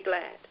and be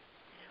glad.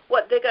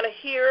 What, they're going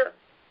to hear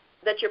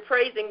that you're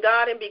praising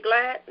God and be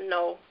glad?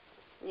 No,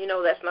 you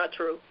know that's not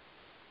true.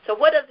 So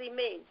what does he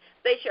mean?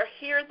 They shall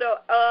hear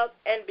thereof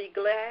and be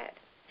glad.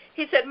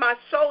 He said, my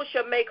soul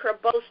shall make her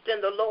boast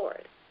in the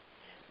Lord.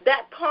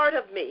 That part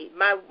of me,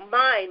 my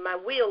mind, my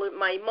will,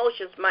 my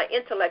emotions, my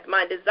intellect,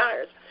 my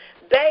desires,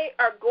 they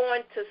are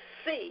going to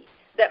see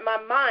that my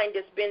mind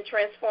has been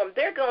transformed.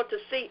 They're going to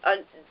see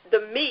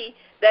the me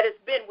that has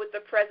been with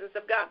the presence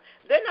of God.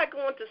 They're not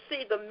going to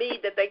see the me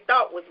that they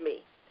thought was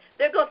me.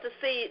 They're going to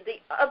see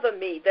the other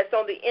me that's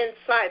on the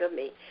inside of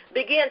me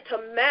begin to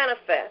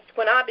manifest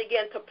when I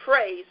begin to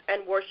praise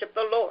and worship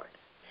the Lord.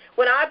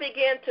 When I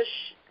begin to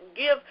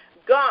give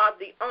God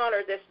the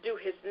honor that's due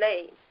his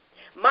name,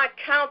 my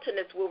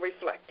countenance will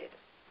reflect it.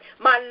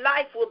 My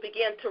life will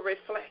begin to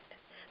reflect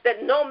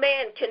that no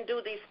man can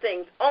do these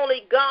things.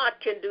 Only God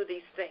can do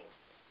these things.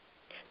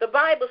 The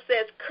Bible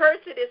says,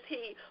 cursed is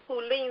he who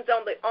leans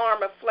on the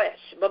arm of flesh,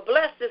 but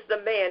blessed is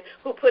the man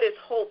who put his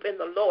hope in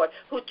the Lord,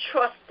 who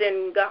trusts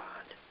in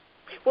God.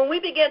 When we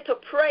begin to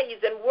praise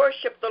and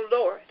worship the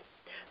Lord,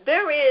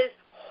 there is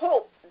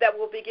hope that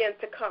will begin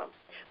to come.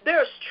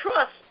 There's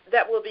trust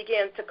that will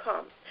begin to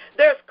come.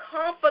 There's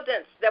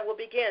confidence that will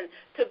begin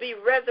to be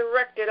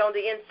resurrected on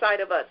the inside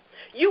of us.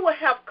 You will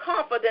have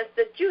confidence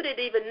that you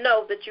didn't even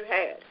know that you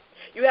had.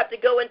 You have to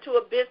go into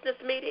a business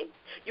meeting.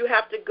 You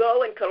have to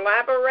go and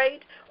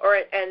collaborate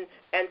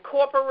and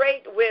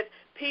cooperate with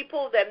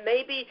people that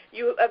maybe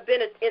you have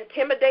been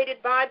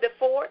intimidated by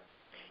before.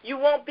 You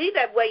won't be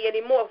that way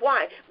anymore.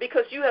 Why?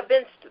 Because you have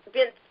been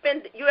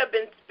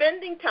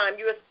spending time.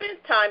 You have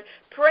spent time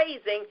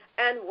praising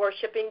and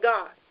worshiping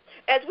God.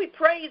 As we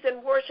praise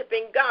and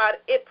worshiping God,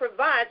 it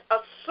provides a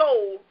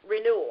soul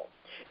renewal.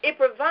 It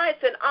provides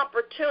an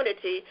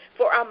opportunity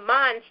for our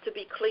minds to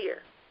be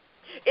clear.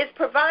 It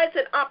provides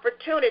an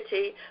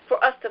opportunity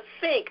for us to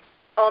think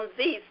on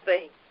these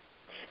things.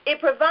 It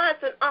provides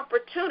an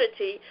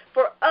opportunity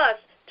for us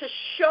to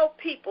show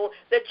people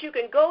that you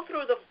can go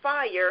through the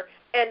fire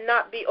and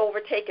not be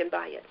overtaken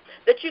by it,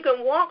 that you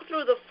can walk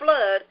through the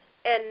flood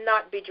and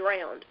not be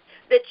drowned,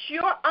 that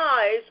your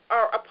eyes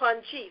are upon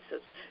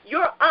Jesus.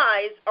 Your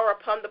eyes are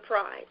upon the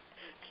prize.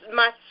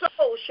 My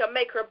soul shall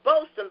make her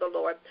boast in the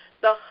Lord.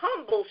 The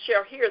humble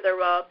shall hear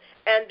thereof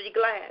and be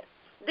glad.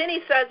 Then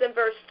he says in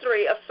verse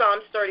 3 of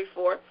Psalms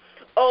 34,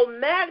 "Oh,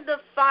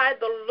 magnify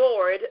the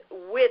Lord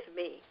with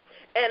me,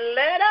 and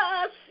let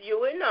us,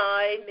 you and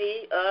I,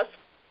 us,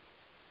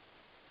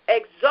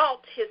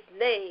 exalt his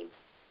name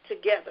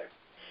together."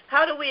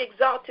 How do we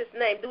exalt his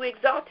name? Do we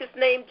exalt his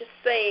name just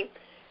saying,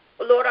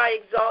 "Lord, I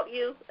exalt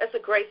you"? That's a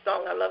great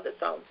song. I love that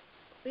song.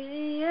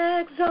 We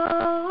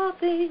exalt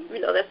thee. You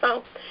know that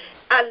song?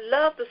 I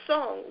love the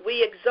song,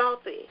 "We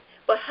exalt thee."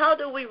 But how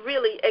do we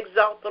really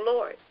exalt the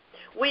Lord?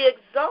 We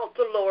exalt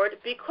the Lord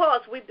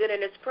because we've been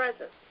in his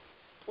presence.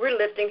 We're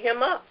lifting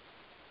him up.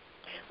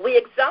 We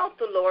exalt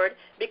the Lord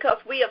because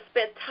we have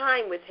spent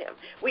time with him.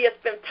 We have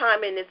spent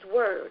time in his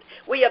word.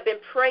 We have been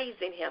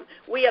praising him.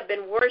 We have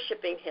been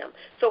worshiping him.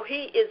 So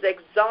he is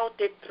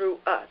exalted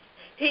through us.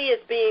 He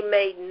is being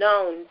made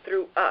known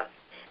through us.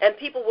 And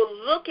people will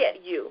look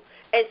at you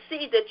and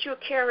see that you're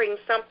carrying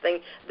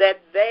something that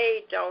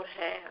they don't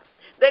have.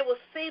 They will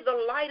see the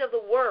light of the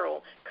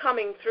world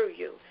coming through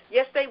you.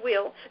 Yes, they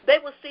will. They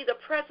will see the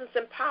presence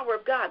and power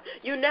of God.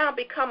 You now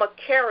become a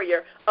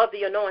carrier of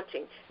the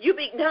anointing. You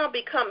now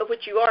become,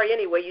 which you are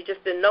anyway, you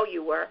just didn't know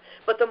you were.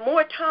 But the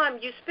more time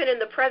you spend in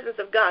the presence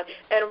of God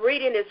and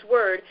reading his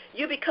word,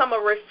 you become a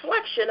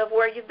reflection of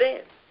where you've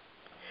been.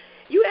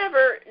 You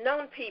ever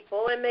known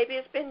people, and maybe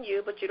it's been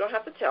you, but you don't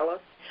have to tell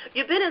us,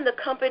 you've been in the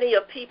company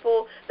of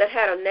people that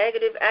had a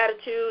negative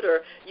attitude,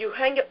 or you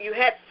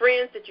had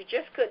friends that you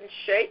just couldn't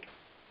shake?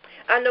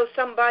 I know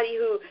somebody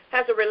who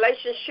has a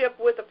relationship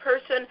with a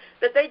person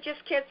that they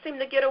just can't seem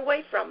to get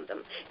away from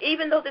them,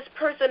 even though this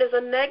person is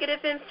a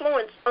negative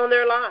influence on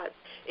their lives,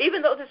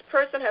 even though this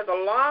person has a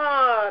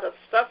lot of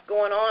stuff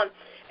going on,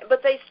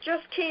 but they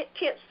just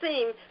can't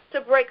seem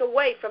to break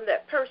away from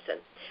that person.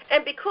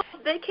 And because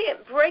they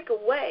can't break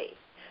away,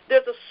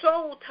 there's a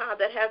soul tie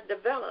that has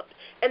developed,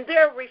 and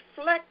they're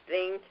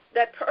reflecting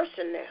that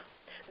person now.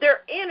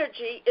 Their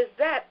energy is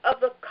that of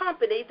the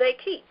company they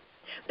keep.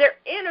 Their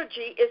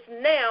energy is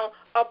now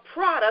a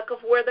product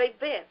of where they've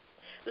been.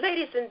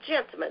 Ladies and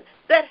gentlemen,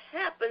 that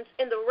happens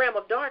in the realm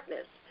of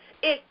darkness.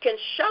 It can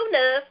sure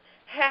enough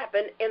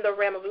happen in the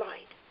realm of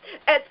light.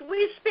 As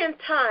we spend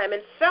time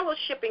in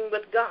fellowshipping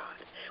with God,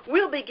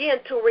 we'll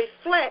begin to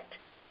reflect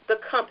the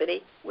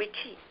company we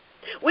keep.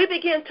 We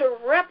begin to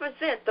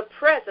represent the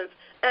presence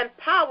and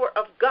power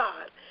of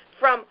God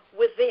from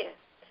within.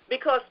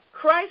 Because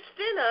Christ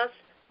in us,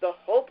 the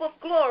hope of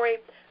glory,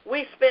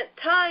 we spent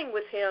time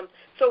with him,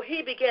 so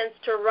he begins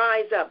to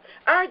rise up.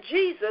 Our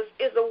Jesus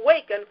is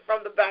awakened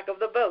from the back of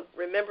the boat.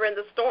 Remember in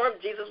the storm,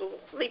 Jesus was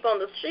asleep on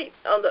the ship.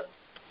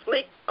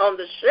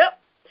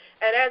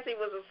 And as he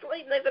was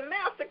asleep, they said,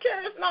 "Master, care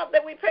us not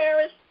that we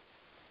perish."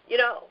 You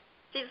know,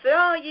 Jesus said,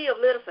 "Oh, ye of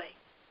little faith."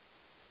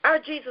 Our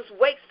Jesus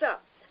wakes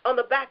up on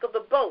the back of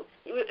the boat.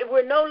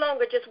 We're no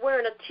longer just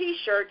wearing a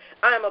T-shirt,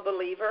 "I'm a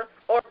believer,"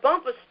 or a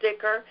bumper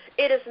sticker.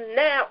 It is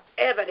now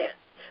evident.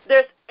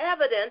 There's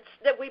evidence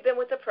that we've been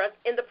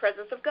in the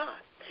presence of God.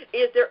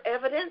 Is there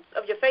evidence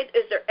of your faith?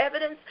 Is there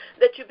evidence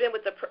that you've been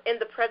in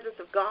the presence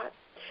of God?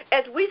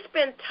 As we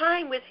spend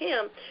time with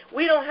him,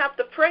 we don't have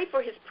to pray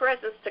for his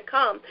presence to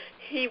come.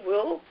 He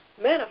will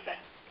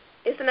manifest.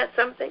 Isn't that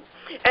something?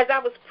 As I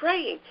was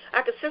praying,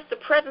 I could sense the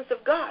presence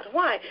of God.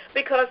 Why?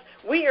 Because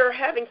we are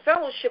having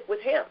fellowship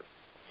with him.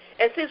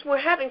 And since we're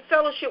having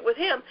fellowship with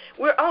him,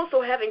 we're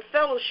also having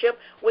fellowship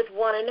with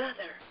one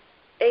another.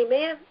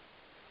 Amen?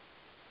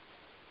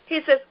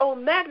 He says, "Oh,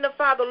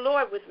 magnify the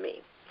Lord with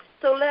me.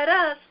 So let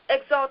us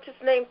exalt his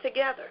name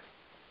together."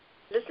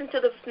 Listen to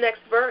this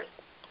next verse,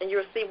 and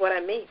you'll see what I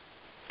mean.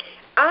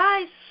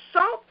 "I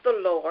sought the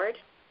Lord,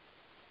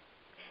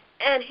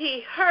 and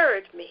he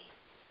heard me,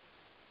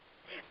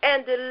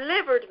 and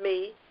delivered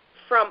me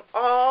from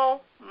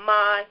all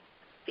my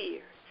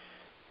fears."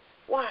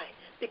 Why?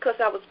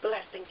 Because I was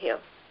blessing him.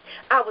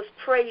 I was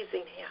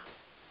praising him.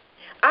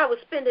 I was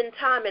spending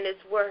time in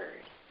his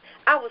word.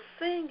 I was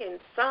singing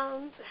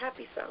songs,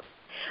 happy songs.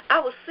 I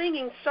was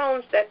singing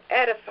songs that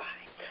edify.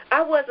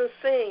 I wasn't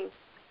singing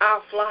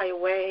 "I'll Fly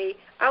Away."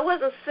 I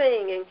wasn't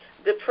singing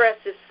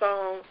depressive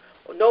songs.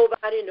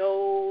 "Nobody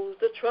knows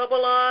the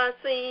trouble I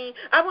see."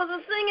 I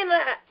wasn't singing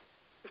that.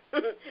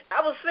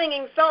 I was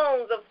singing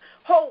songs of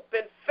hope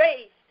and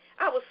faith.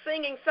 I was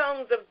singing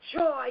songs of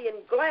joy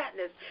and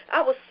gladness.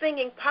 I was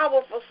singing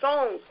powerful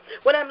songs.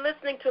 When I'm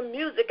listening to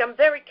music, I'm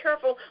very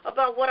careful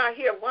about what I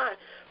hear. Why?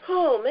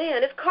 Oh,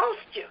 man, it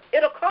costs you.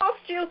 It'll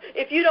cost you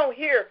if you don't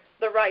hear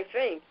the right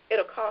thing.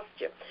 It'll cost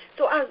you.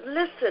 So I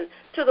listen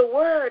to the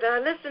word, and I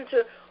listen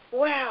to,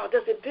 wow,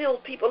 does it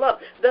build people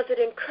up? Does it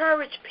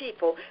encourage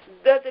people?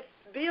 Does it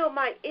build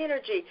my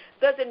energy?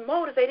 Does it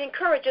motivate,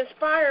 encourage,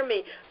 inspire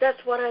me? That's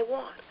what I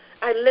want.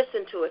 I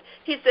listen to it.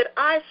 He said,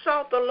 I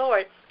sought the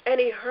Lord, and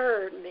he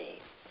heard me.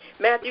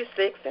 Matthew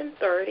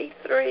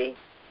 6:33.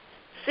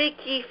 Seek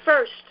ye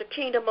first the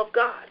kingdom of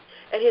God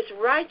and his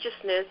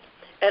righteousness,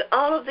 and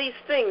all of these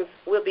things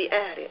will be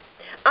added.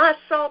 I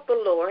sought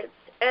the Lord,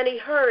 and he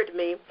heard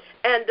me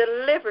and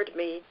delivered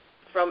me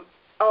from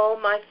all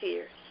my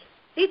fears.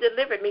 He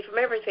delivered me from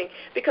everything,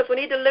 because when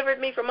he delivered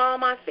me from all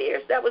my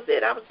fears, that was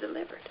it. I was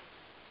delivered.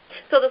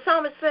 So the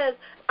psalmist says,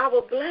 I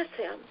will bless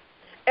him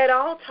at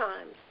all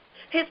times.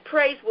 His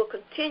praise will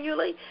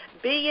continually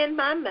be in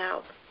my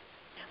mouth.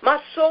 My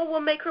soul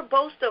will make her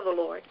boast of the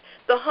Lord.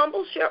 The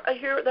humble shall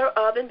hear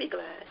thereof and be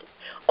glad.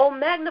 O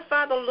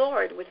magnify the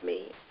Lord with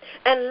me,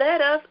 and let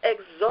us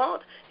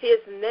exalt his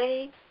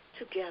name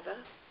together.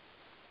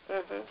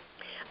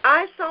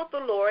 I sought the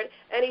Lord,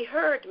 and he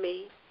heard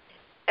me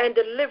and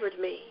delivered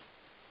me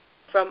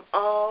from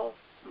all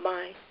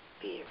my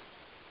fears.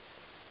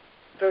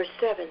 Verse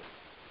 7.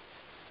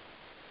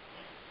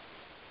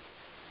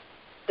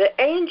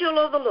 The angel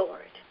of the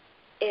Lord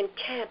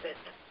encampeth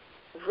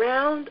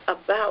round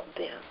about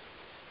them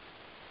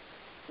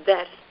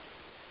that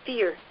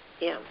fear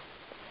him,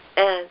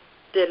 and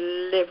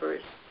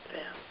delivers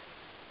them.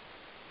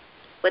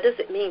 What does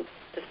it mean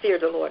to fear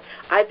the Lord?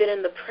 I've been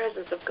in the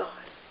presence of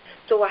God,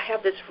 so I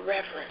have this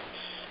reverence.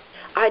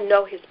 I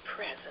know his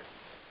presence.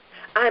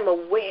 I'm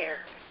aware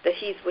that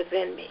he's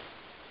within me.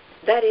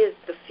 That is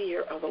the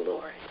fear of the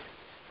Lord.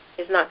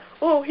 It's not,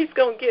 oh, he's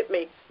going to get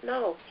me.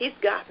 No, he's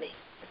got me.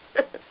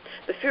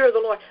 The fear of the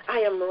Lord, I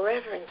am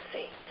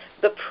reverencing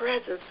the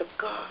presence of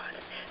God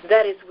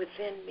that is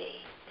within me.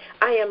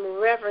 I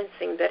am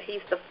reverencing that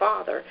he's the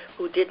Father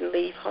who didn't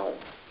leave home.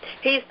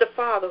 He's the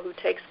Father who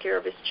takes care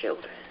of his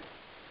children.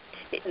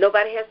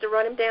 Nobody has to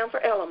run him down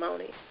for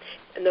alimony.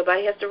 And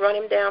nobody has to run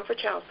him down for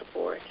child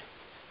support.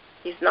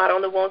 He's not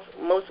on the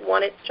most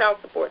wanted child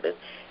support list.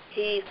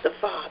 He's the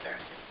Father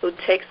who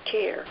takes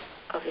care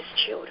of his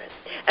children.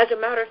 As a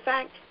matter of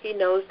fact, he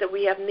knows that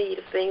we have need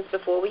of things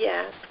before we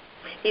ask.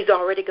 He's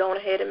already gone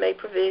ahead and made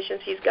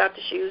provisions. He's got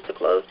the shoes, the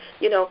clothes.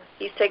 You know,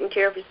 he's taking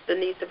care of the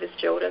needs of his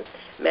children.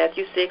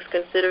 Matthew 6,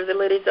 consider the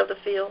lilies of the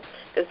field.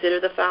 Consider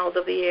the fowls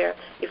of the air.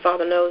 Your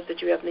Father knows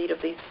that you have need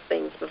of these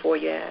things before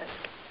you ask.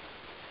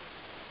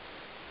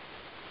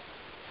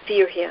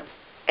 Fear him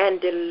and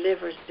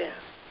delivers them.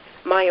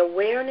 My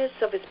awareness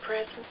of his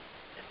presence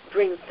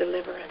brings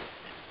deliverance.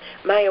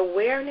 My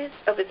awareness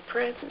of his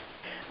presence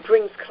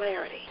brings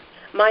clarity.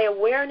 My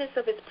awareness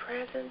of his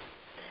presence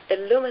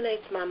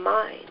illuminates my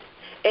mind,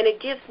 and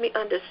it gives me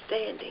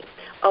understanding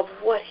of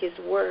what his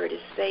word is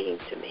saying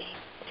to me.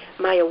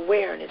 My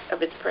awareness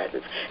of his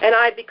presence. And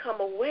I become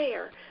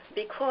aware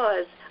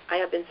because I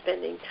have been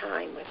spending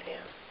time with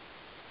him.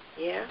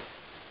 Yeah?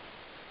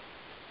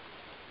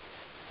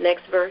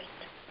 Next verse.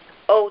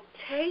 Oh,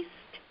 taste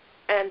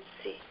and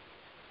see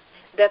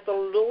that the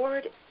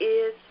Lord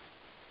is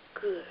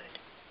good.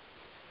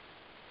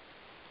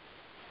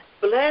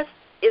 Blessed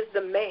is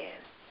the man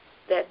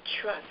that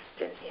trusts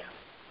in him,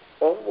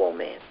 or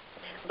woman.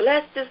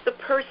 Blessed is the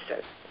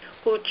person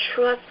who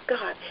trusts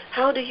God.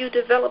 How do you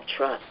develop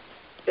trust?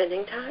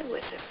 Spending time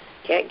with him.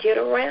 Can't get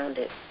around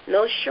it.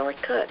 No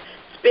shortcut.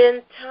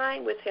 Spend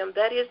time with him.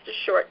 That is the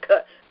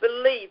shortcut.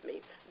 Believe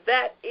me,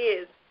 that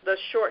is the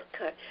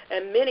shortcut.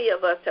 And many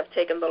of us have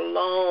taken the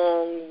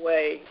long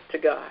way to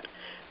God.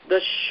 The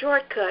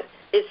shortcut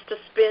is to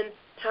spend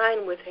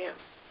time with him.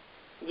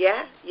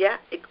 Yeah,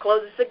 it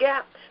closes the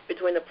gap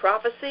between the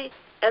prophecy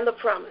and the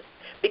promise.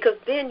 Because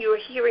then you're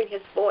hearing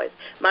his voice.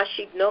 My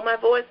sheep know my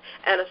voice,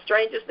 and a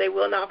stranger's they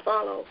will not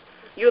follow.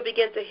 You'll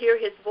begin to hear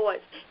his voice.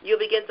 You'll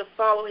begin to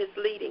follow his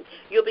leading.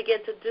 You'll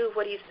begin to do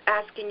what he's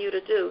asking you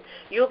to do.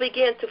 You'll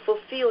begin to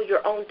fulfill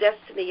your own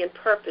destiny and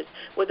purpose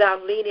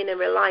without leaning and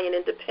relying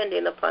and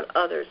depending upon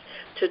others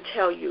to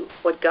tell you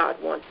what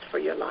God wants for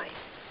your life.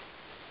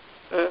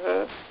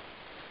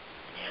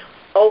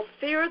 Oh,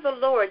 fear the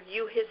Lord,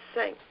 you his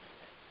saints.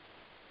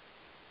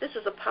 This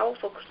is a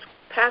powerful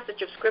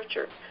passage of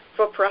Scripture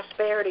for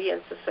prosperity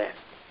and success.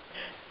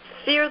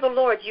 Fear the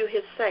Lord, you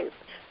his saints,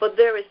 for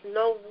there is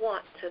no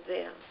want to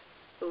them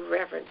who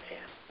reverence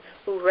him,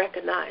 who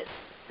recognize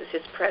that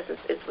his presence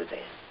is within.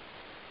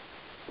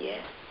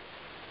 Yes.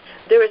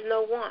 There is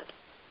no want.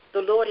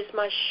 The Lord is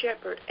my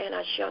shepherd, and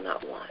I shall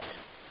not want.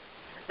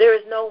 There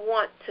is no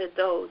want to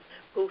those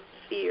who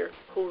fear,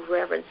 who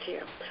reverence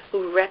him,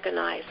 who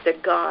recognize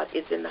that God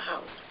is in the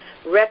house,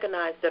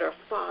 recognize that our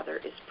Father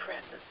is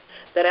present,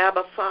 that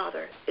Abba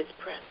Father is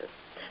present.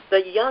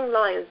 The young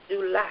lions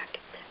do lack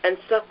and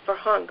suffer for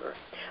hunger,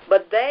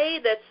 but they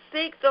that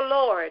seek the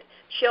Lord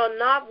shall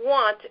not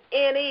want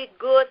any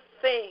good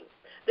thing.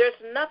 There's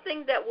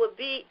nothing that will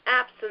be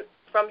absent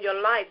from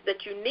your life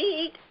that you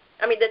need,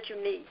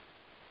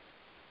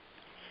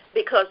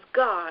 because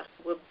God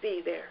will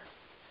be there,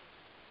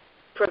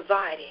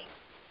 providing,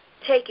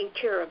 taking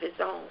care of his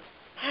own.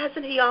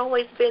 Hasn't he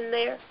always been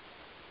there?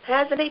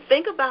 Hasn't he?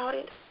 Think about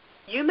it.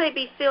 You may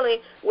be feeling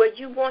where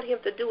you want him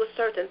to do a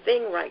certain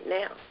thing right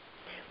now.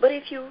 But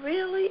if you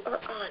really are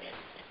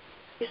honest,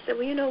 You say,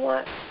 well, you know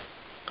what?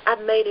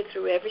 I've made it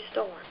through every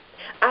storm.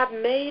 I've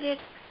made it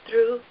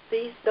through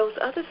those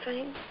other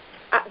things.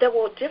 There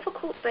were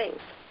difficult things.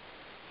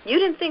 You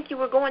didn't think you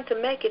were going to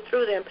make it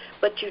through them,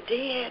 but you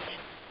did.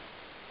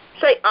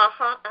 Say,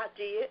 aha, I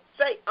did.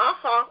 Say,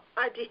 aha,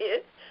 I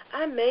did.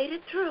 I made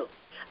it through.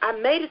 I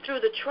made it through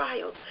the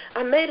trials.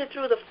 I made it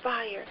through the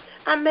fire.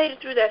 I made it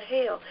through that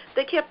hell.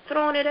 They kept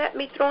throwing it at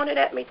me, throwing it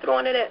at me,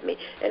 throwing it at me.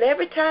 And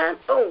every time,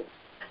 boom,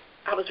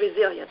 I was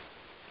resilient.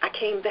 I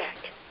came back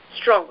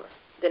stronger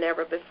than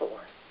ever before.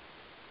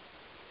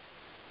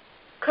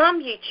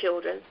 Come, ye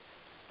children,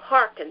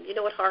 hearken. You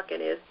know what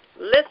hearken is?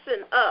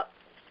 Listen up.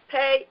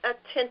 Pay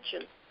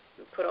attention.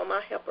 Put on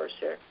my helpers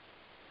here.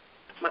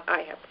 My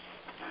eye helpers.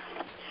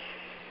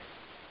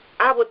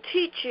 I will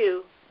teach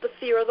you the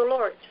fear of the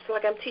Lord, just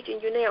like I'm teaching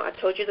you now. I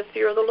told you the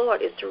fear of the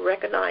Lord is to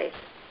recognize,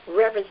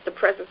 reverence the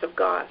presence of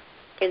God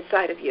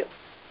inside of you.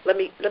 Let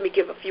me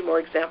give a few more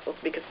examples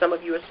because some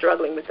of you are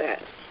struggling with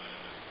that.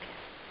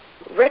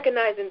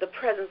 Recognizing the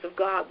presence of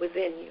God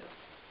within you.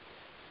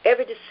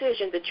 Every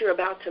decision that you're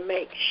about to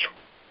make,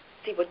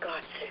 see what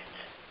God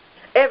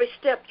says. Every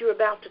step you're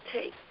about to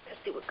take, let's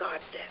see what God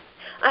says.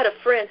 I had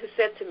a friend who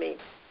said to me,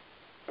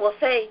 well,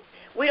 Faye,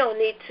 we don't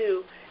need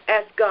to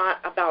ask God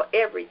about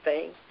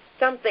everything.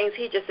 Some things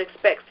he just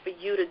expects for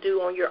you to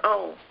do on your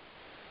own.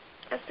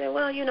 I said,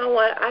 well, you know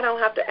what? I don't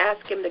have to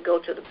ask him to go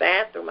to the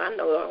bathroom. I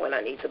know when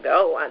I need to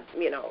go. I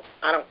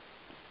don't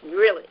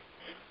really.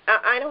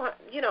 I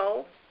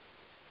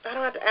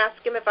don't have to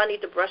ask him if I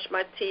need to brush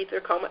my teeth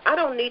or comb. I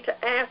don't need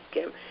to ask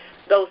him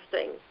those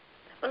things.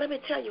 But let me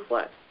tell you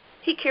what.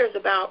 He cares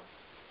about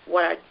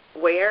what I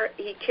wear.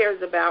 He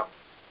cares about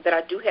that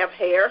I do have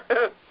hair.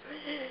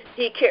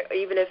 He cares,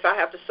 even if I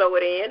have to sew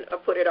it in or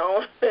put it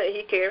on.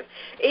 He cares.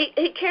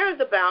 He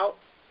cares about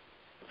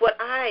what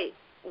I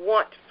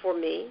want for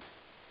me.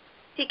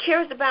 He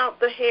cares about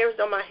the hairs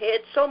on my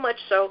head, so much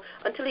so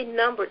until he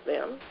numbered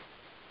them.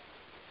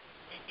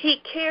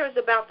 He cares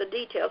about the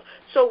details.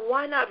 So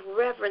why not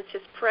reverence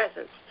his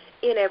presence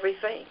in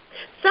everything?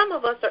 Some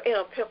of us are in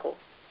a pickle,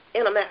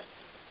 in a mess,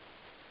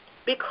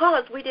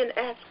 because we didn't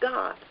ask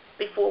God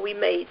before we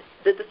made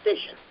the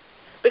decision,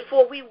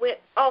 before we went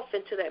off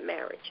into that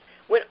marriage,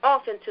 went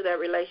off into that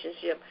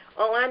relationship.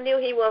 Oh, I knew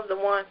he was the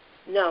one.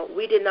 No,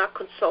 we did not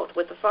consult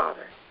with the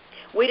Father.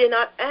 We did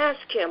not ask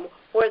him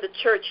where the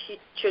church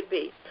should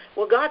be.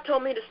 Well, God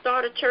told me to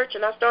start a church,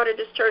 and I started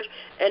this church,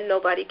 and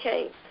nobody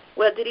came.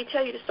 Well, did he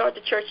tell you to start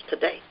the church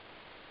today?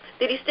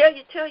 Did he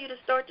tell you to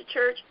start the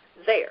church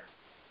there?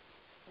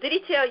 Did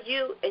he tell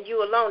you and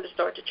you alone to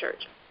start the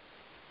church?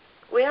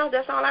 Well,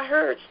 that's all I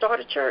heard, start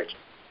a church.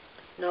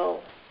 No.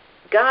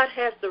 God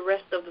has the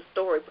rest of the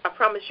story. I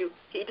promise you,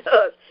 he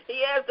does.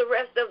 He has the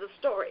rest of the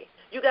story.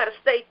 You got to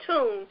stay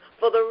tuned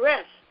for the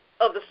rest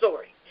of the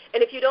story.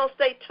 And if you don't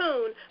stay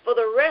tuned for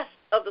the rest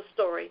of the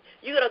story,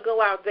 you're going to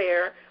go out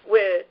there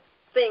with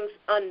things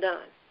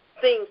undone,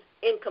 things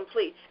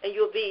incomplete, and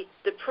you'll be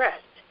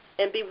depressed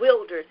and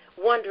bewildered,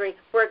 wondering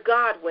where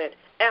God went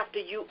after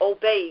you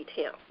obeyed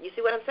him. You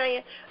see what I'm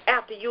saying?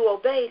 After you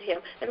obeyed him.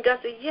 And God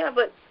said, yeah,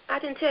 but I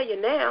didn't tell you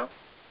now.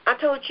 I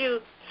told you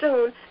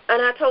soon,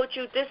 and I told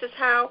you this is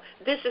how,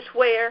 this is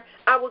where.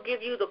 I will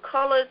give you the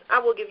colors. I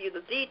will give you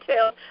the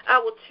details. I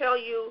will tell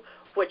you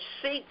which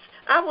seats.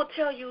 I will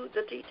tell you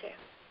the details.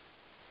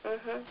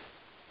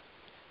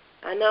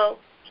 I know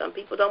some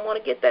people don't want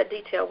to get that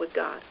detail with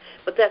God,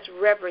 but that's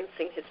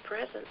reverencing his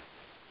presence.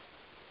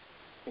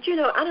 But you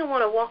know, I don't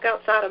want to walk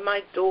outside of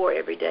my door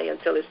every day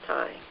until it's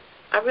time.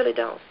 I really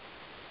don't.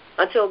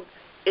 Until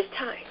it's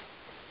time.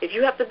 If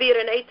you have to be at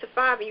an 8 to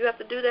 5 and you have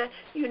to do that,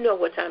 you know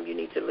what time you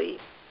need to leave.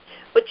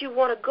 But you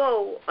want to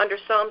go under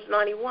Psalms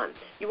 91.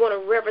 You want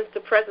to reverence the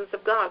presence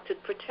of God to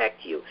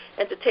protect you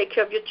and to take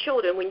care of your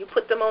children when you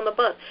put them on the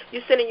bus.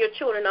 You're sending your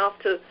children off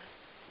to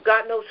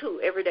God knows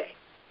who every day.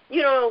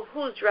 You don't know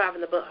who's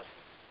driving the bus.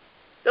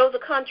 Those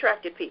are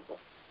contracted people.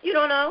 You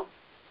don't know.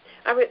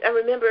 I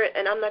remember,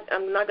 and I'm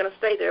not going to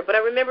stay there, but I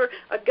remember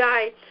a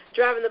guy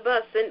driving the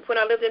bus, and when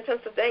I lived in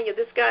Pennsylvania,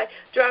 this guy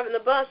driving the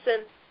bus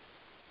and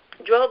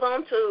drove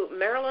on to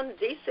Maryland,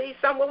 D.C.,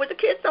 somewhere with the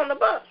kids on the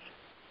bus.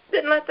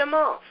 Didn't let them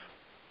off.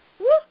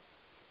 Woo!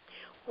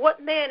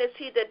 What man is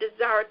he that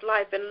desireth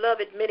life and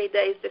loveth many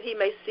days that he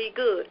may see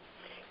good?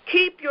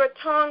 Keep your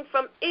tongue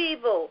from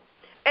evil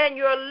and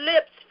your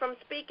lips from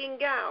speaking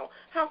guile.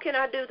 How can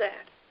I do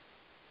that?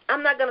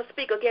 I'm not going to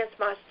speak against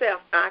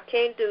myself. I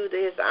can't do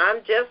this.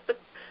 I'm just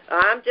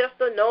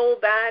a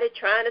nobody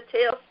trying to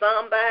tell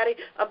somebody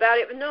about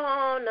it.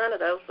 No, none of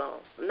those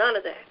songs. None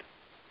of that.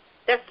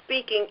 That's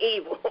speaking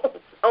evil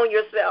on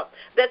yourself.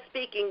 That's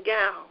speaking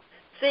guile.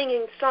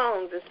 Singing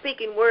songs and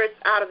speaking words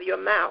out of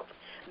your mouth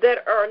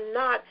that are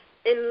not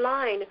in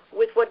line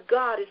with what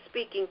God is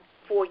speaking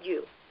for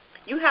you.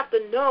 You have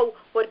to know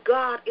what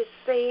God is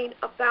saying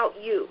about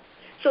you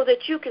so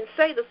that you can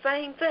say the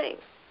same thing.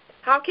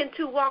 How can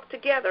two walk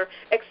together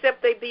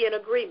except they be in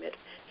agreement?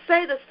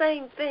 Say the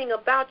same thing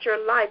about your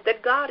life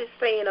that God is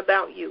saying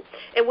about you.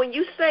 And when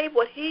you say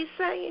what he's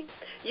saying,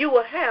 you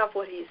will have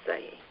what he's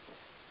saying.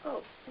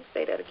 Oh, let me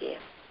say that again.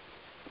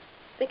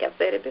 think I've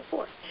said it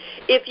before.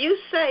 If you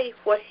say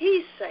what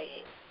he's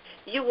saying,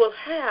 you will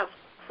have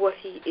what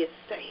he is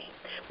saying.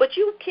 But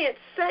you can't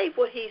say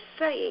what he's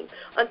saying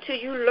until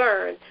you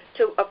learn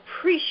to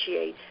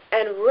appreciate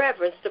and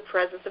reverence the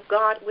presence of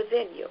God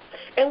within you.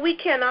 And we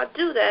cannot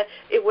do that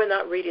if we're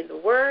not reading the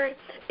Word,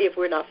 if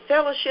we're not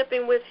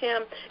fellowshipping with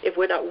him, if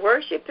we're not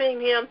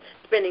worshiping him,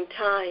 spending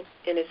time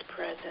in his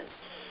presence.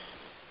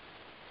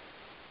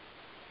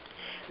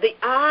 The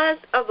eyes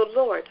of the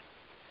Lord.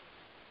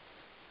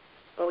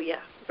 Oh,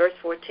 yeah, verse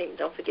 14.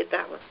 Don't forget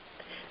that one.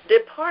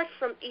 Depart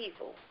from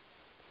evil.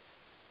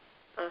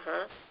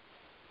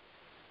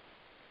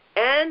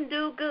 And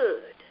do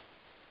good.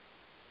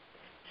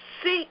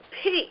 Seek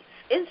peace.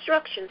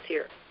 Instructions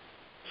here.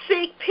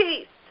 Seek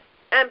peace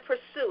and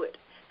pursue it.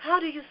 How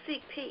do you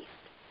seek peace?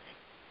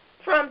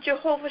 From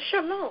Jehovah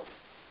Shalom.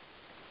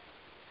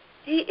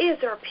 He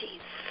is our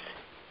peace.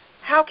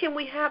 How can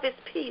we have his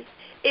peace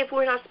if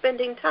we're not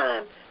spending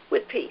time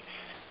with peace?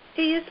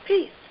 He is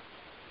peace.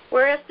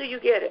 Where else do you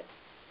get it?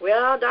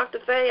 Well,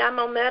 DrFaye, I'm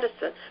on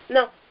medicine.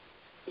 No,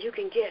 you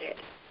can get it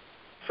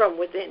from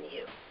within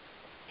you.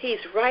 He's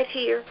right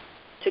here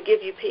to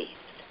give you peace.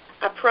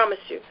 I promise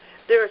you,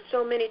 there are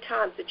so many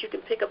times that you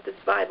can pick up this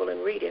Bible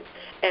and read it,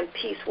 and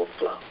peace will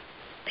flow.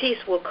 Peace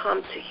will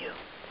come to you.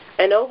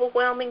 An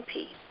overwhelming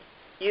peace.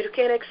 You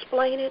can't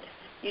explain it.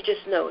 You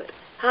just know it.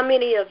 How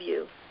many of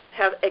you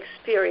have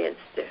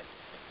experienced this?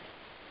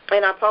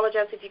 And I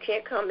apologize if you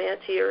can't comment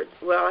here.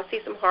 Well, I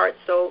see some hearts,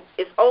 so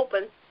it's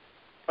open,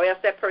 or else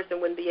that person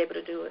wouldn't be able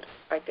to do it,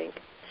 I think.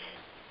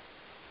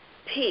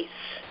 Peace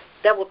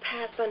that will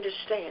pass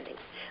understanding,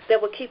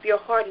 that will keep your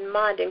heart and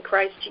mind in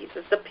Christ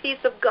Jesus. The peace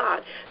of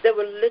God that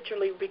will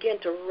literally begin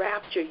to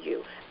rapture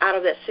you out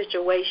of that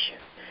situation,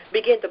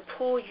 begin to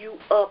pull you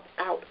up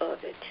out of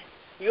it.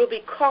 You'll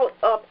be caught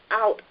up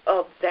out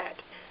of that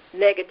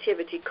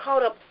negativity,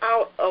 caught up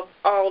out of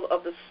all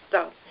of the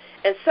stuff.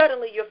 And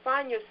suddenly you'll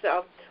find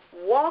yourself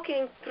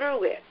walking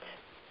through it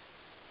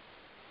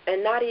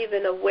and not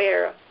even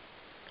aware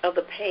of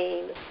the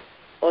pain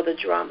or the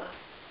drama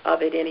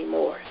of it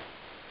anymore.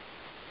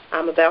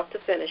 I'm about to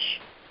finish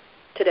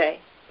today.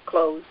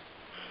 Close.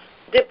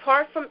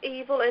 Depart from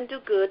evil and do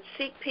good.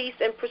 Seek peace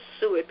and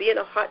pursue it. Be in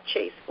a hot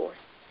chase for it.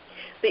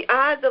 The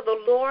eyes of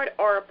the Lord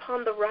are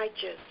upon the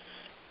righteous,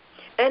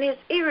 and his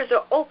ears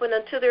are open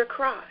unto their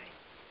cry.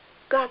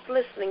 God's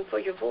listening for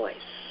your voice.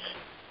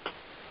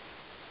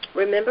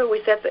 Remember,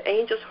 we said the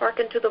angels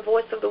hearken to the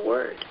voice of the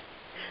word.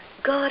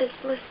 God is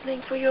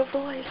listening for your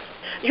voice.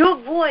 Your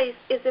voice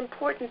is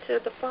important to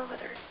the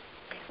Father.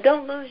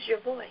 Don't lose your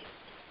voice.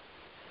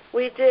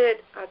 We did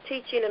a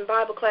teaching in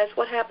Bible class,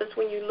 what happens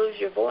when you lose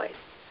your voice.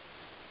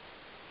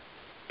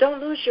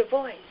 Don't lose your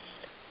voice.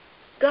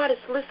 God is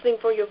listening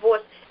for your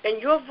voice,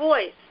 and your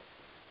voice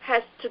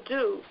has to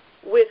do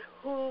with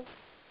who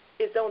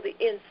is on the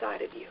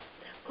inside of you,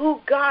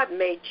 who God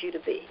made you to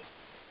be.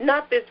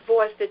 Not this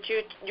voice that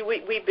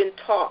we've been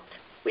taught.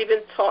 We've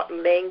been taught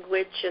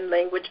language and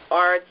language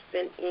arts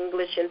and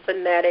English and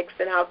phonetics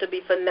and how to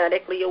be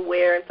phonetically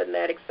aware and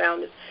phonetic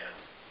soundness.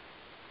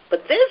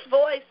 But this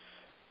voice,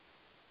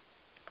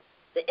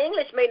 the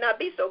English may not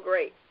be so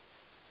great.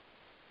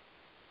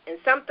 And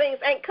some things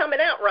ain't coming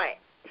out right,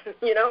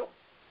 you know.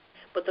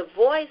 But the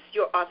voice,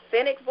 your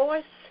authentic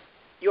voice,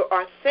 your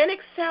authentic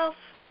self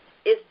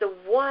is the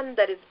one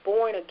that is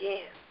born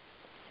again.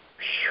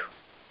 Whew.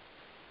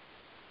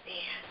 Man.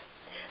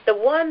 The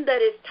one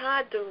that is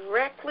tied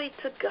directly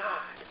to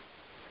God.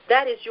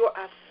 That is your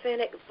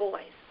authentic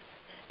voice.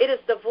 It is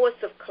the voice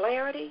of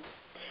clarity.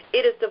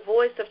 It is the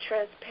voice of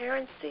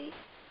transparency.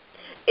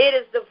 It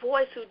is the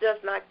voice who does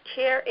not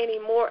care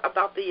anymore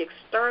about the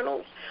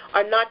externals,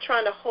 are not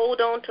trying to hold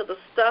on to the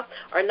stuff,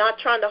 are not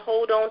trying to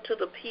hold on to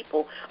the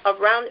people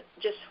around it.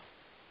 Just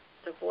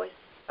the voice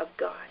of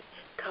God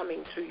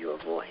coming through your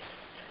voice,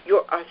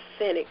 your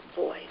authentic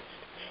voice.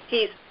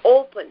 He's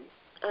open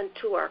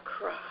unto our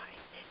cry.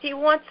 He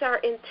wants our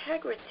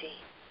integrity,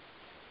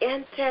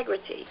 and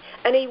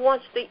he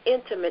wants the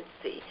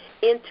intimacy,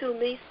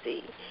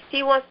 intimacy.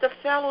 He wants the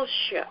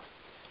fellowship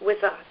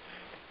with us.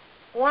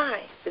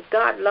 Why? Is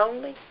God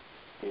lonely?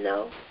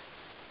 No.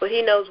 But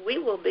he knows we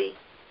will be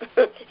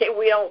if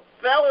we don't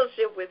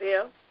fellowship with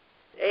him.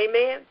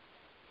 Amen.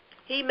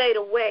 He made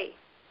a way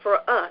for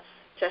us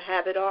to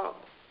have it all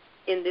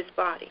in this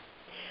body.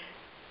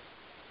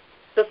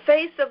 The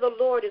face of the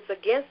Lord is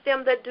against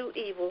them that do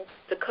evil,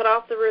 to cut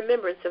off the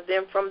remembrance of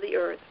them from the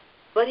earth.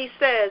 But he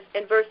says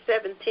in verse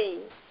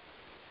 17,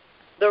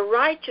 the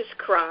righteous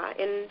cry,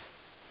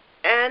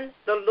 and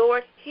the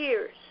Lord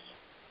heareth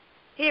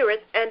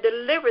and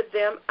delivereth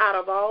them out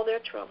of all their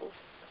troubles.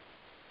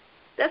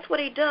 That's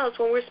what he does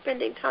when we're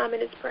spending time in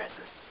his presence,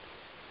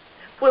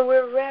 when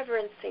we're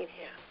reverencing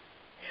him,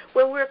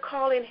 when we're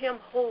calling him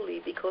holy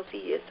because he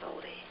is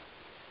holy.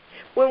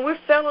 When we're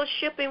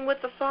fellowshipping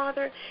with the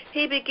Father,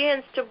 he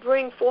begins to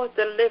bring forth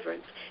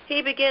deliverance.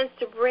 He begins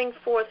to bring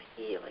forth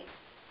healing.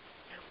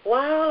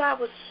 While I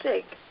was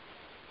sick,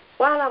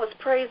 while I was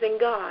praising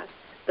God,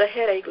 the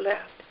headache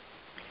left.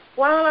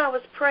 While I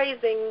was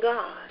praising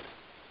God,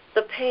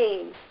 the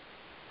pain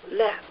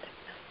left.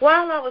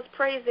 While I was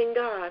praising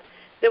God,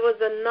 there was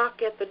a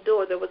knock at the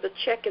door. There was a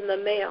check in the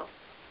mail.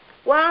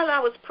 While I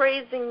was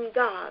praising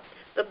God,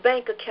 the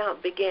bank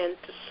account began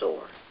to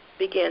soar,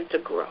 began to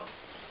grow.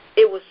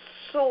 It was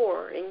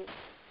soaring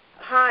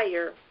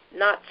higher,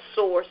 not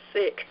sore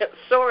sick,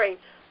 soaring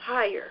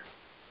higher.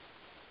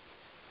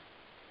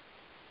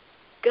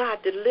 God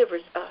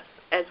delivers us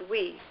as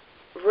we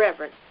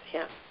reverence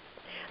him.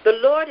 The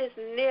Lord is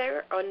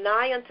near or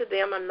nigh unto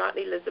them. I'm not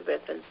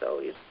Elizabethan,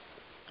 so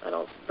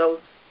those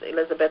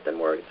Elizabethan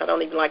words, I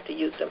don't even like to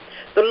use them.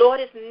 The Lord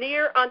is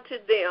near unto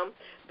them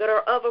that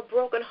are of a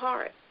broken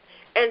heart,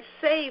 and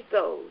save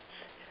those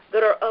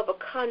that are of a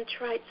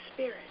contrite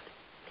spirit.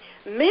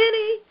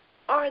 Many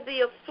are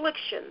the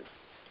afflictions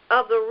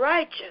of the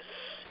righteous.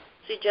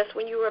 See, just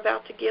when you were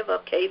about to give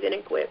up, cave in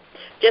and quit.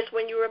 Just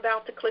when you were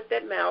about to click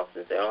that mouse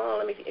and say, oh,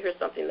 let me hear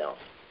something else.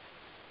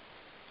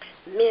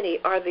 Many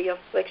are the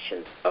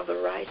afflictions of the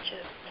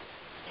righteous.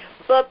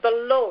 But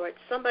the Lord,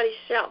 somebody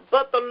shout,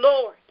 but the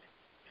Lord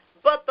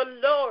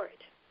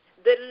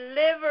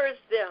delivers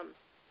them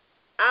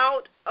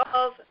out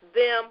of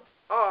them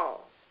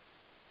all.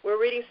 We're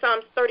reading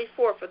Psalms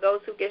 34 for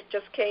those who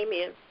just came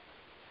in.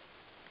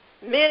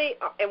 Many,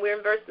 and we're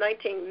in verse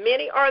 19,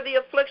 many are the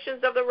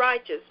afflictions of the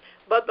righteous,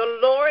 but the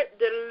Lord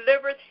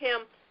delivereth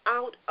him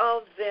out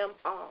of them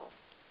all.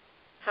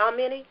 How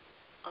many?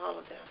 All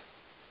of them.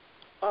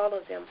 All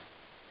of them.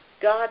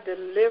 God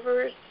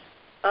delivers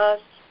us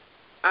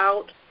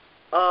out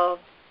of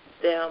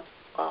them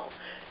all.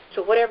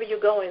 So whatever you're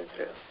going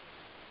through,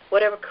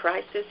 whatever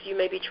crisis you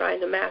may be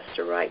trying to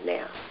master right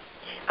now,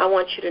 I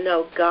want you to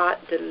know God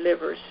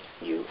delivers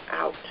you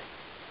out.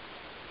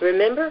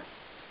 Remember,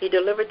 he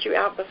delivered you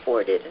out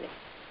before, didn't he?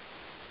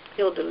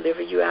 He'll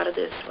deliver you out of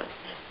this one.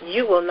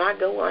 You will not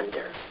go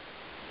under.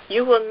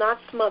 You will not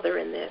smother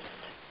in this.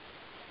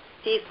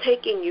 He's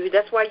taking you.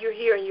 That's why you're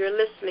here and you're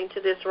listening to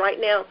this right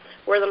now,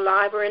 whether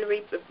live or in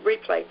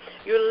replay.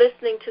 You're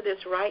listening to this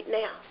right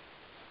now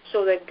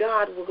so that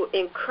God will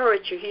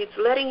encourage you. He's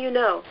letting you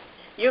know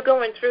you're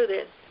going through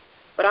this,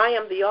 but I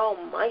am the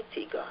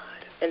Almighty God,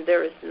 and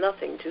there is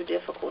nothing too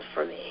difficult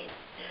for me.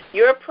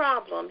 Your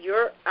problem,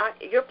 I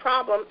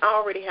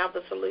already have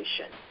the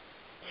solution.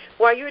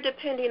 While you're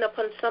depending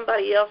upon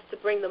somebody else to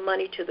bring the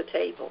money to the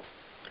table,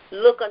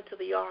 look unto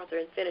the author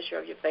and finisher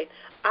of your faith.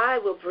 I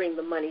will bring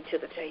the money to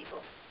the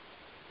table.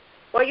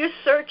 While you're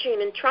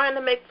searching and trying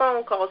to make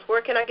phone calls,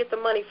 where can I get the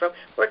money from?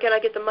 Where can I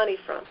get the money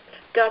from?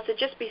 God said,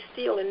 just be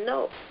still and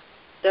know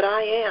that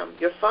I am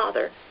your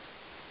Father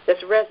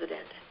that's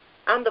resident.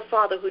 I'm the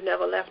Father who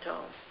never left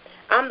home.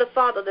 I'm the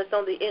Father that's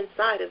on the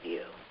inside of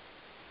you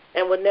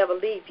and will never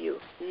leave you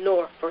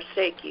nor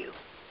forsake you.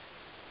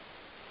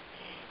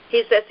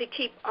 He says he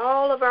keeps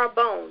all of our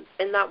bones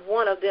and not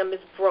one of them is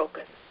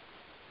broken.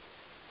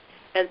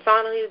 And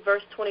finally,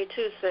 verse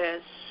 22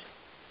 says,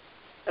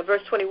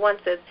 verse 21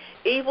 says,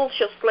 evil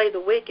shall slay the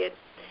wicked,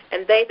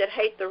 and they that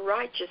hate the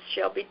righteous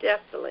shall be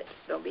desolate.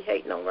 Don't be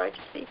hating on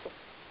righteous people.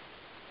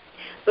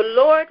 The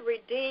Lord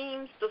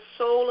redeems the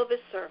soul of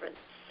his servants,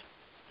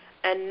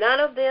 and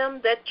none of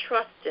them that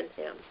trust in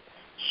him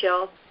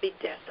shall be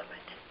desolate.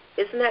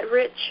 Isn't that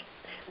rich?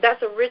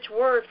 That's a rich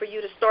word for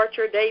you to start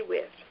your day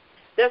with.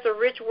 That's a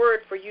rich word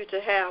for you to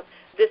have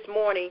this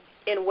morning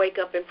in Wake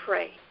Up and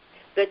Pray.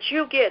 That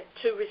you get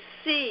to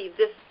receive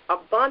this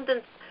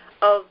abundance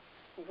of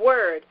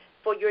word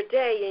for your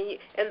day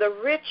and the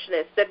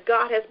richness that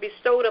God has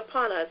bestowed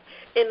upon us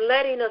in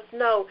letting us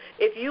know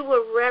if you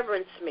will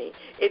reverence me,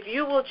 if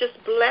you will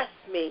just bless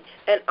me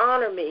and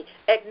honor me,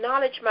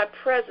 acknowledge my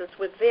presence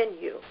within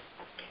you,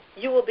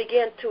 you will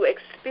begin to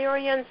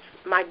experience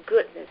my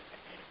goodness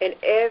in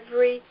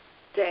every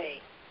day,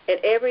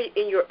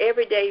 in your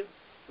everyday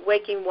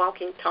waking,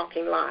 walking,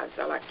 talking lives,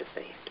 I like to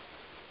say it.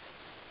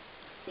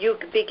 You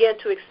begin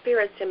to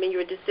experience him in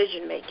your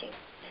decision making.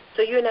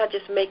 So you're not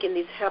just making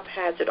these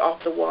haphazard,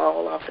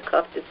 off-the-wall,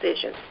 off-the-cuff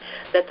decisions,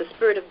 that the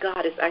Spirit of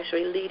God is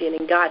actually leading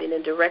and guiding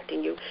and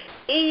directing you,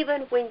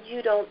 even when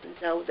you don't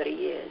know that he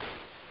is.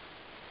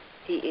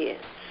 He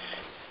is.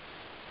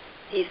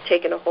 He's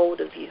taking a hold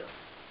of you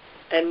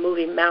and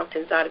moving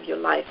mountains out of your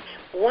life.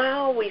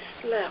 While we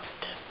slept,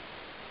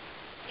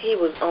 he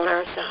was on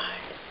our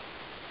side.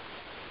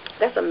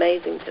 That's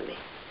amazing to me.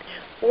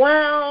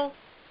 While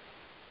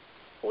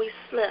we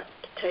slept,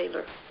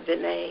 Taylor,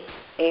 Vinay,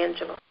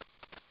 Angela,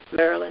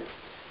 Marilyn,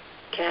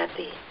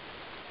 Kathy,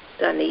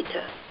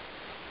 Donita,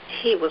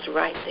 he was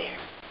right there.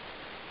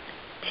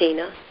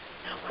 Tina,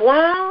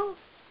 while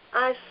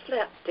I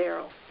slept,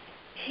 Daryl,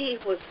 he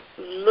was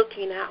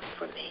looking out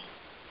for me,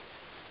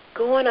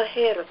 going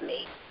ahead of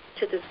me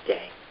to this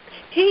day.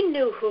 He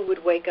knew who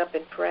would wake up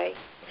and pray.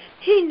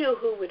 He knew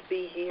who would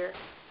be here.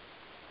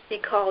 He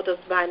called us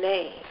by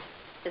name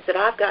and said,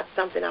 I've got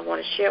something I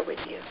want to share with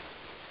you.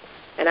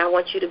 And I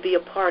want you to be a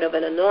part of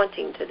an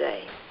anointing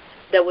today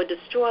that will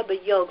destroy the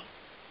yokes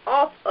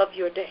off of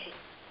your day.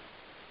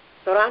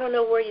 So I don't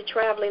know where you're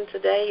traveling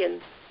today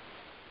and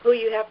who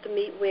you have to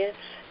meet with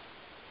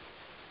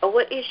or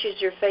what issues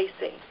you're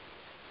facing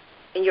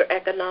in your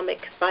economic,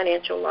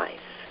 financial life.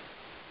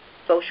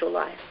 social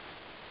life.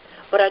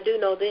 But I do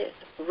know this,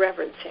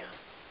 reverence him.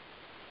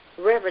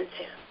 Reverence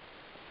him.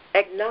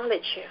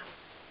 Acknowledge him.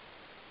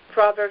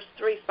 Proverbs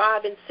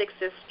 3:5 and 6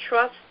 says,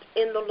 trust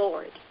in the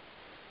Lord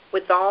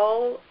with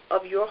all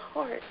of your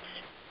heart.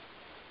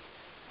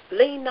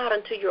 Lean not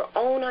unto your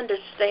own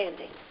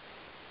understanding.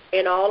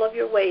 In all of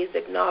your ways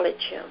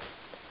acknowledge him,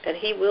 and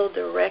he will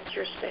direct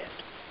your steps.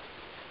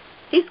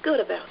 He's good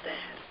about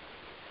that.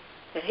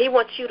 And he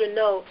wants you to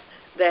know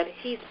that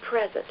he's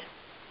present.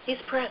 He's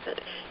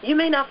present. You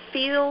may not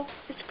feel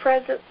his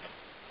presence,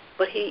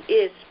 but he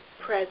is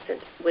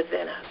present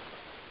within us.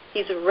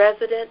 He's a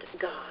resident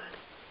God.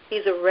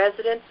 He's a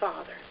resident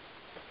Father.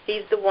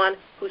 He's the one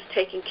who's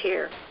taking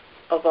care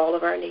of all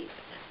of our needs.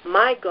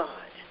 My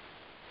God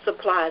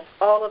supplies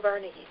all of our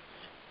needs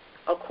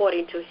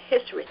according to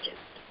his riches.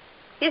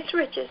 His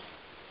riches,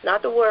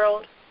 not the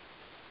world.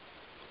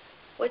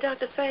 Well,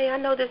 Dr. Faye, I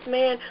know this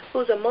man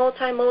who's a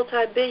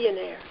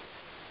multi-billionaire.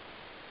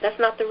 That's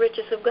not the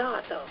riches of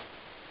God, though.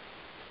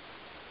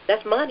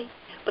 That's money,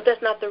 but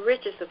that's not the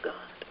riches of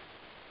God.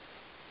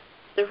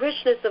 The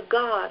richness of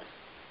God,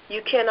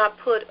 you cannot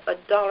put a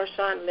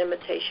 $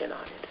 limitation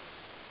on it.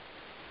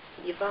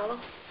 You follow?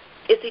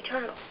 It's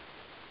eternal.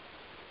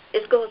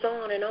 It goes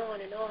on and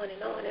on and on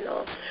and on and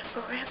on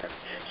forever.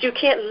 So you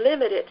can't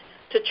limit it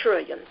to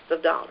trillions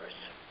of dollars.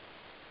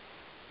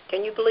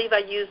 Can you believe I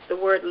used the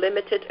word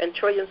limited and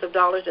trillions of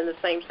dollars in the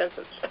same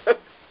sentence?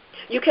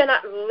 You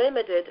cannot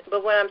limit it,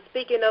 but when I'm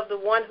speaking of the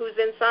one who's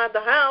inside the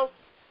house,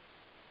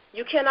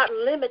 you cannot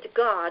limit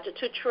God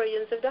to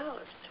trillions of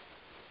dollars.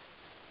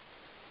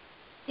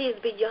 He is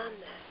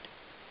beyond that.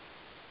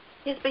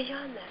 He is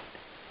beyond that.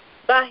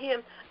 By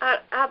him,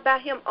 by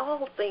him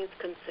all things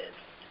consist.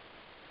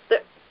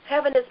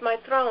 Heaven is my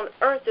throne,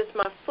 earth is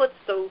my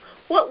footstool.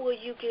 What will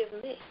you give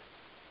me?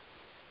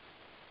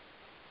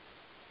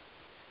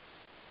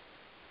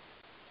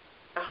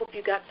 I hope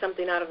you got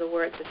something out of the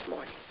word this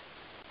morning.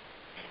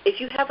 If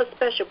you have a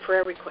special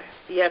prayer request,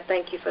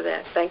 thank you for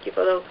that. Thank you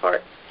for those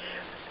hearts.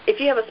 If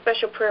you have a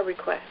special prayer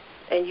request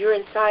and you're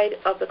inside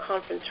of the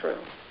conference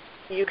room,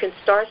 you can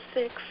star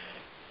 6.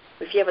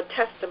 If you have a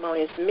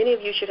testimony, many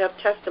of you should have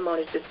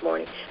testimonies this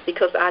morning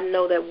because I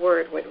know that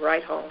word went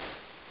right home.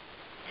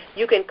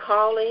 You can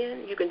call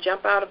in. You can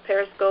jump out of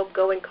Periscope,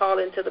 go and call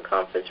into the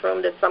conference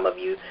room. That some of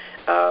you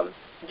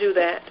do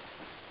that.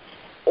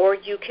 Or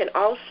you can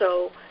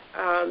also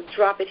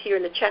drop it here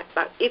in the chat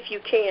box. If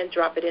you can,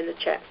 drop it in the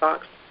chat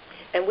box.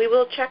 And we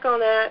will check on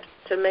that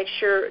to make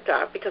sure,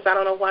 because I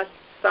don't know why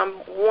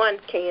someone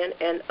can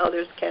and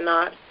others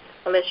cannot,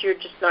 unless you're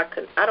just not,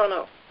 I don't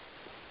know.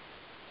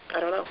 I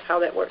don't know how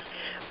that works.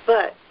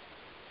 But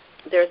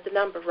there's the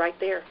number right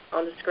there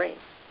on the screen.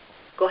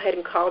 Go ahead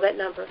and call that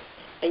number,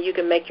 and you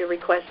can make your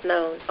request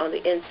known on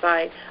the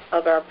inside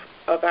of our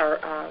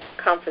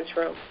conference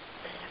room.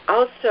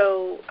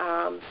 Also,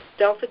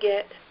 don't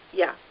forget,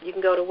 you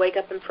can go to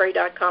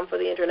wakeupandpray.com for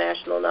the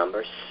international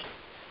numbers.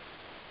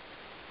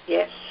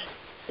 Yes,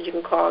 you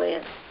can call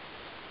in.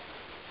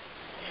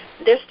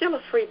 There's still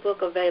a free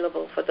book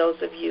available for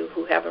those of you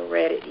who haven't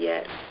read it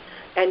yet.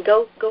 And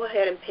go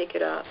ahead and pick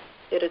it up.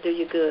 It'll do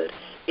you good.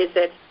 It's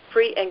at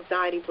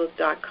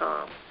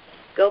freeanxietybook.com.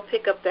 Go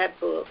pick up that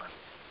book.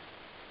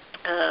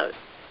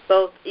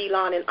 Both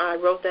Elon and I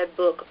wrote that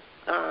book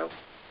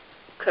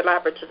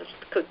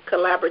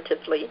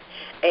collaboratively,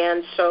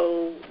 and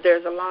so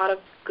there's a lot of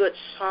good,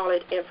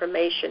 solid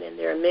information in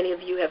there. And many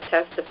of you have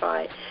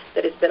testified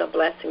that it's been a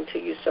blessing to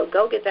you. So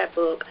go get that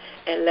book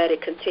and let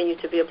it continue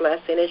to be a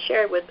blessing, and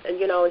share it with, and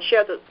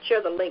share the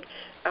link.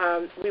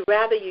 We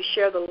rather you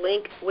share the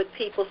link with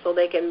people so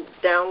they can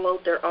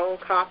download their own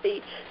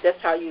copy. That's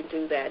how you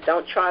do that.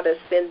 Don't try to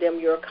send them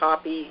your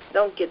copy.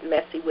 Don't get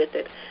messy with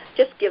it.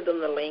 Just give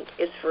them the link.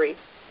 It's free.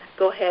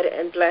 Go ahead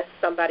and bless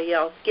somebody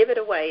else. Give it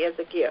away as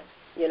a gift,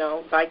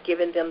 by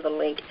giving them the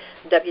link,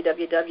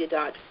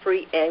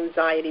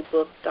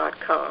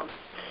 www.freeanxietybook.com.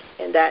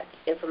 And that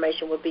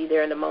information will be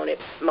there in a moment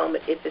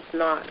if it's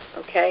not,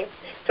 okay?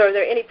 So are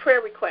there any prayer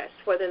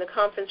requests, whether in the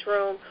conference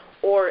room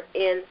or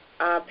in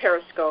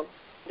Periscope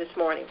this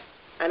morning?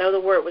 I know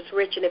the word was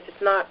rich, and if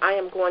it's not, I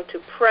am going to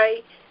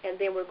pray, and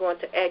then we're going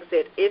to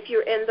exit. If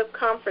you're in the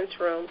conference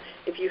room,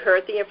 if you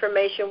heard the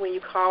information when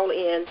you call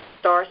in,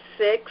 star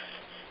 6,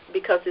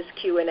 because it's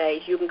Q&A.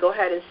 You can go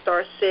ahead and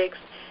star 6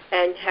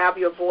 and have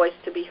your voice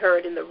to be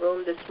heard in the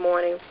room this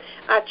morning.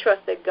 I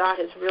trust that God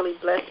has really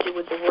blessed you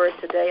with the word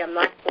today. I'm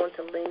not going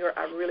to linger.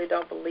 I really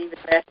don't believe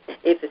that.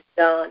 If it's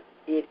done,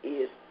 it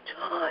is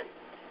done.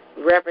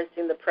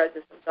 Reverencing the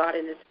presence of God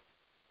in this.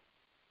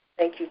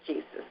 Thank you,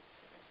 Jesus,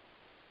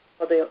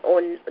 for the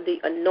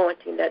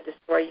anointing that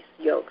destroys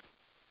yokes.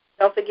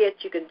 Don't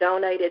forget, you can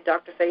donate at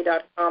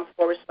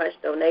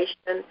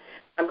drfaye.com/donation.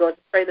 I'm going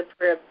to pray the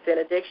prayer of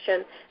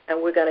benediction,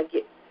 and we're going to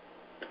get,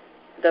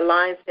 the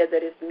line said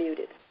that it's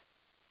muted.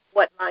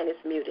 What line is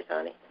muted,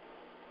 honey?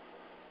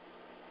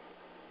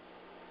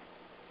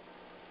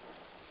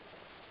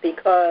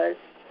 Because,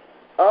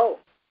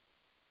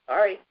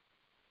 sorry.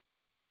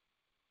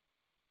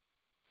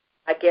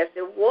 I guess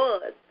it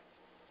was.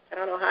 I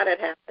don't know how that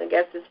happened. I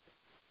guess it's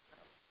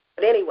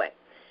But anyway,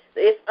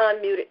 it's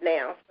unmuted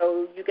now,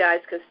 so you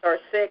guys can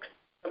start 6.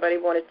 Somebody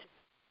wanted to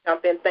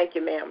jump in. Thank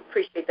you, ma'am.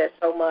 Appreciate that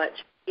so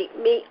much. Keep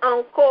me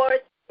on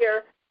course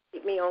here.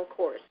 Keep me on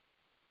course.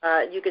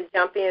 You can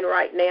jump in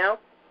right now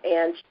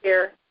and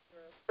share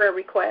prayer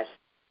requests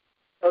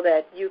so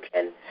that you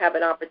can have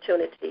an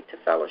opportunity to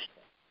fellowship.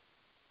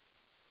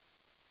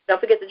 Don't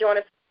forget to join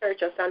us for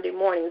church on Sunday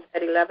mornings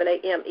at 11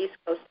 a.m. East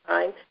Coast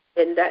time,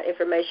 and that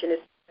information is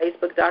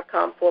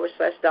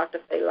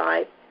facebook.com/DrFaye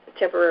Live, the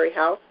temporary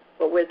house,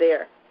 but we're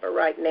there for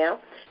right now.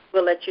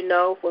 We'll let you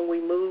know when we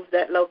move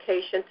that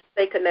location.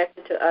 Stay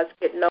connected to us,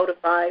 get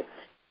notified.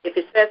 If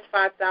it says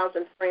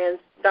 5,000 friends,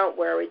 don't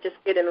worry, just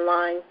get in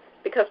line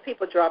because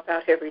people drop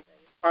out every day.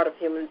 It's part of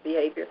human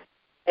behavior.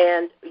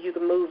 And you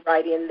can move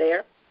right in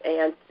there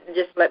and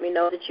just let me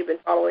know that you've been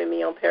following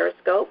me on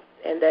Periscope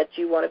and that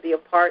you want to be a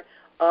part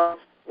of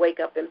Wake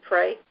Up and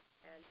Pray.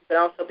 And you can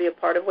also be a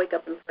part of Wake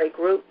Up and Pray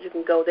group. You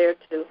can go there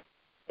too.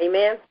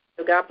 Amen.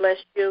 So God bless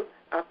you.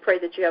 I pray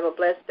that you have a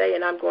blessed day,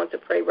 and I'm going to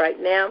pray right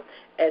now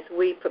as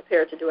we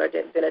prepare to do our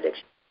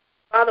benediction.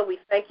 Father, we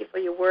thank you for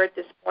your word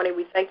this morning.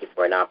 We thank you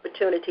for an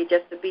opportunity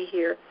just to be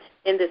here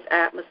in this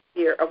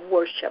atmosphere of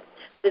worship,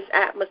 this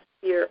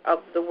atmosphere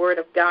of the word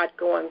of God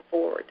going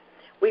forward.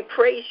 We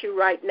praise you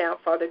right now,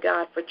 Father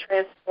God, for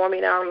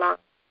transforming our lives.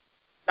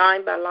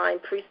 Line by line,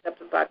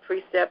 precept by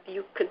precept,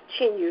 you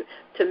continue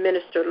to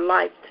minister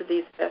life to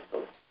these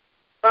vessels.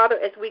 Father,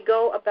 as we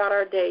go about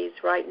our days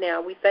right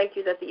now, we thank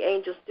you that the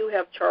angels do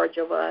have charge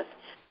of us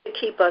to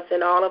keep us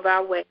in all of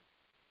our ways.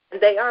 And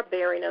they are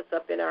bearing us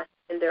up in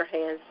their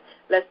hands,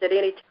 lest at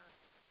any time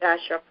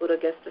dash our foot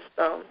against a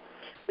stone.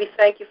 We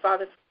thank you,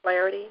 Father, for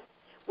clarity.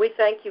 We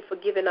thank you for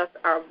giving us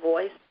our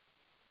voice.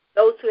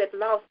 Those who had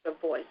lost their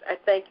voice, I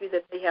thank you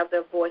that they have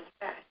their voice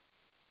back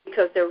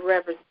because they're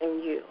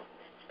reverencing you,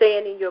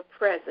 staying in your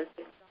presence,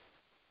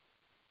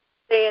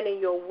 staying in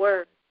your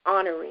word,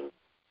 honoring,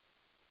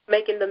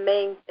 making the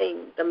main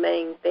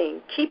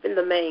thing, keeping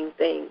the main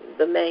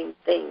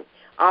thing.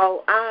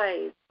 All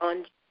eyes on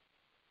you.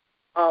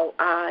 All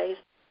eyes.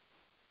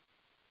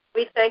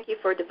 We thank you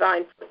for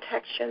divine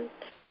protection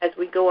as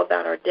we go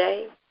about our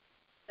day.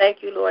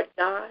 Thank you, Lord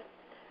God,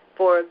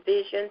 for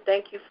vision.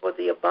 Thank you for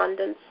the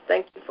abundance.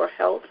 Thank you for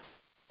health.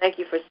 Thank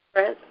you for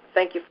strength.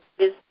 Thank you for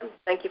wisdom.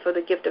 Thank you for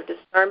the gift of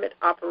discernment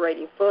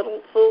operating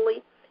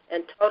fully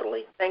and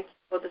totally. Thank you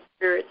for the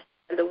spirit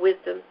and the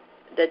wisdom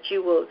that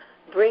you will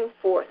bring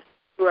forth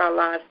through our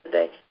lives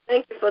today.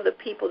 Thank you for the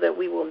people that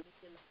we will meet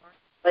in the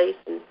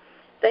marketplace, and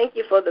thank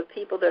you for the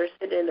people that are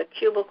sitting in the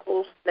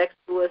cubicles next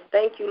to us.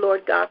 Thank you,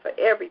 Lord God, for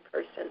every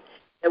person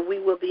that we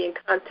will be in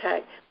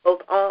contact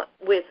both on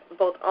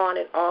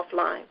and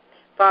offline.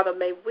 Father,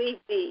 may we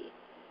be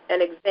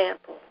an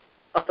example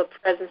of the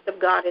presence of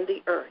God in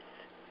the earth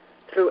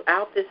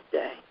throughout this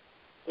day.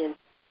 And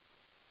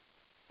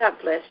God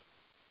bless you.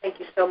 Thank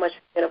you so much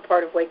for being a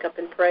part of Wake Up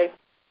and Pray.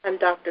 I'm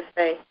Dr.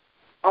 Faye.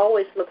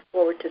 Always look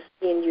forward to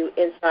seeing you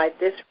inside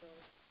this room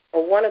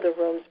or one of the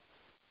rooms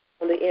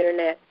on the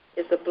Internet.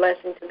 It's a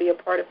blessing to be a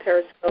part of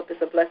Periscope.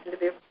 It's a blessing to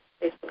be a part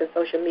of Facebook and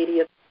social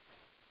media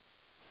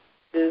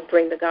to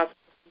bring the gospel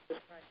of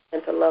Jesus Christ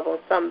and to love on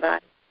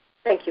somebody.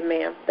 Thank you,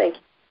 ma'am. Thank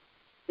you.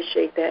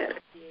 Appreciate that.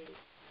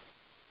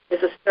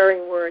 It's a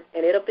stirring word,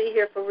 and it'll be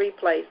here for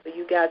replay, so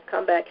you guys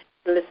come back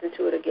and listen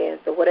to it again.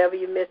 So whatever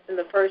you missed in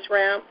the first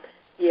round,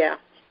 yeah,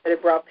 but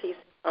it brought peace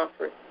and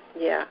comfort.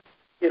 Yeah,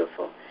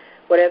 beautiful.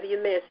 Whatever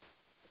you missed,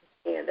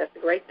 and that's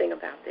the great thing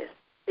about this.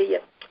 See ya.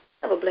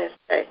 Have a blessed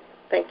day.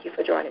 Thank you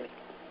for joining me.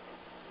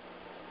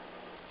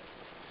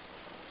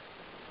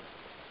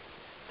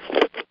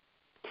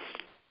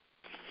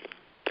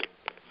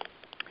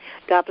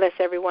 God bless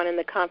everyone in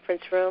the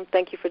conference room.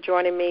 Thank you for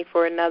joining me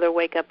for another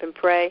Wake Up and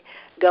Pray.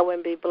 Go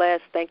and be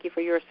blessed. Thank you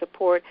for your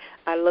support.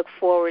 I look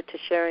forward to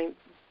sharing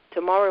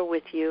tomorrow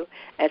with you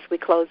as we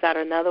close out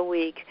another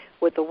week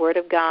with the Word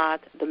of God,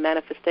 the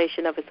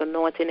manifestation of His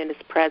anointing and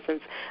His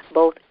presence,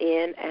 both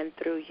in and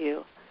through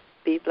you.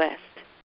 Be blessed.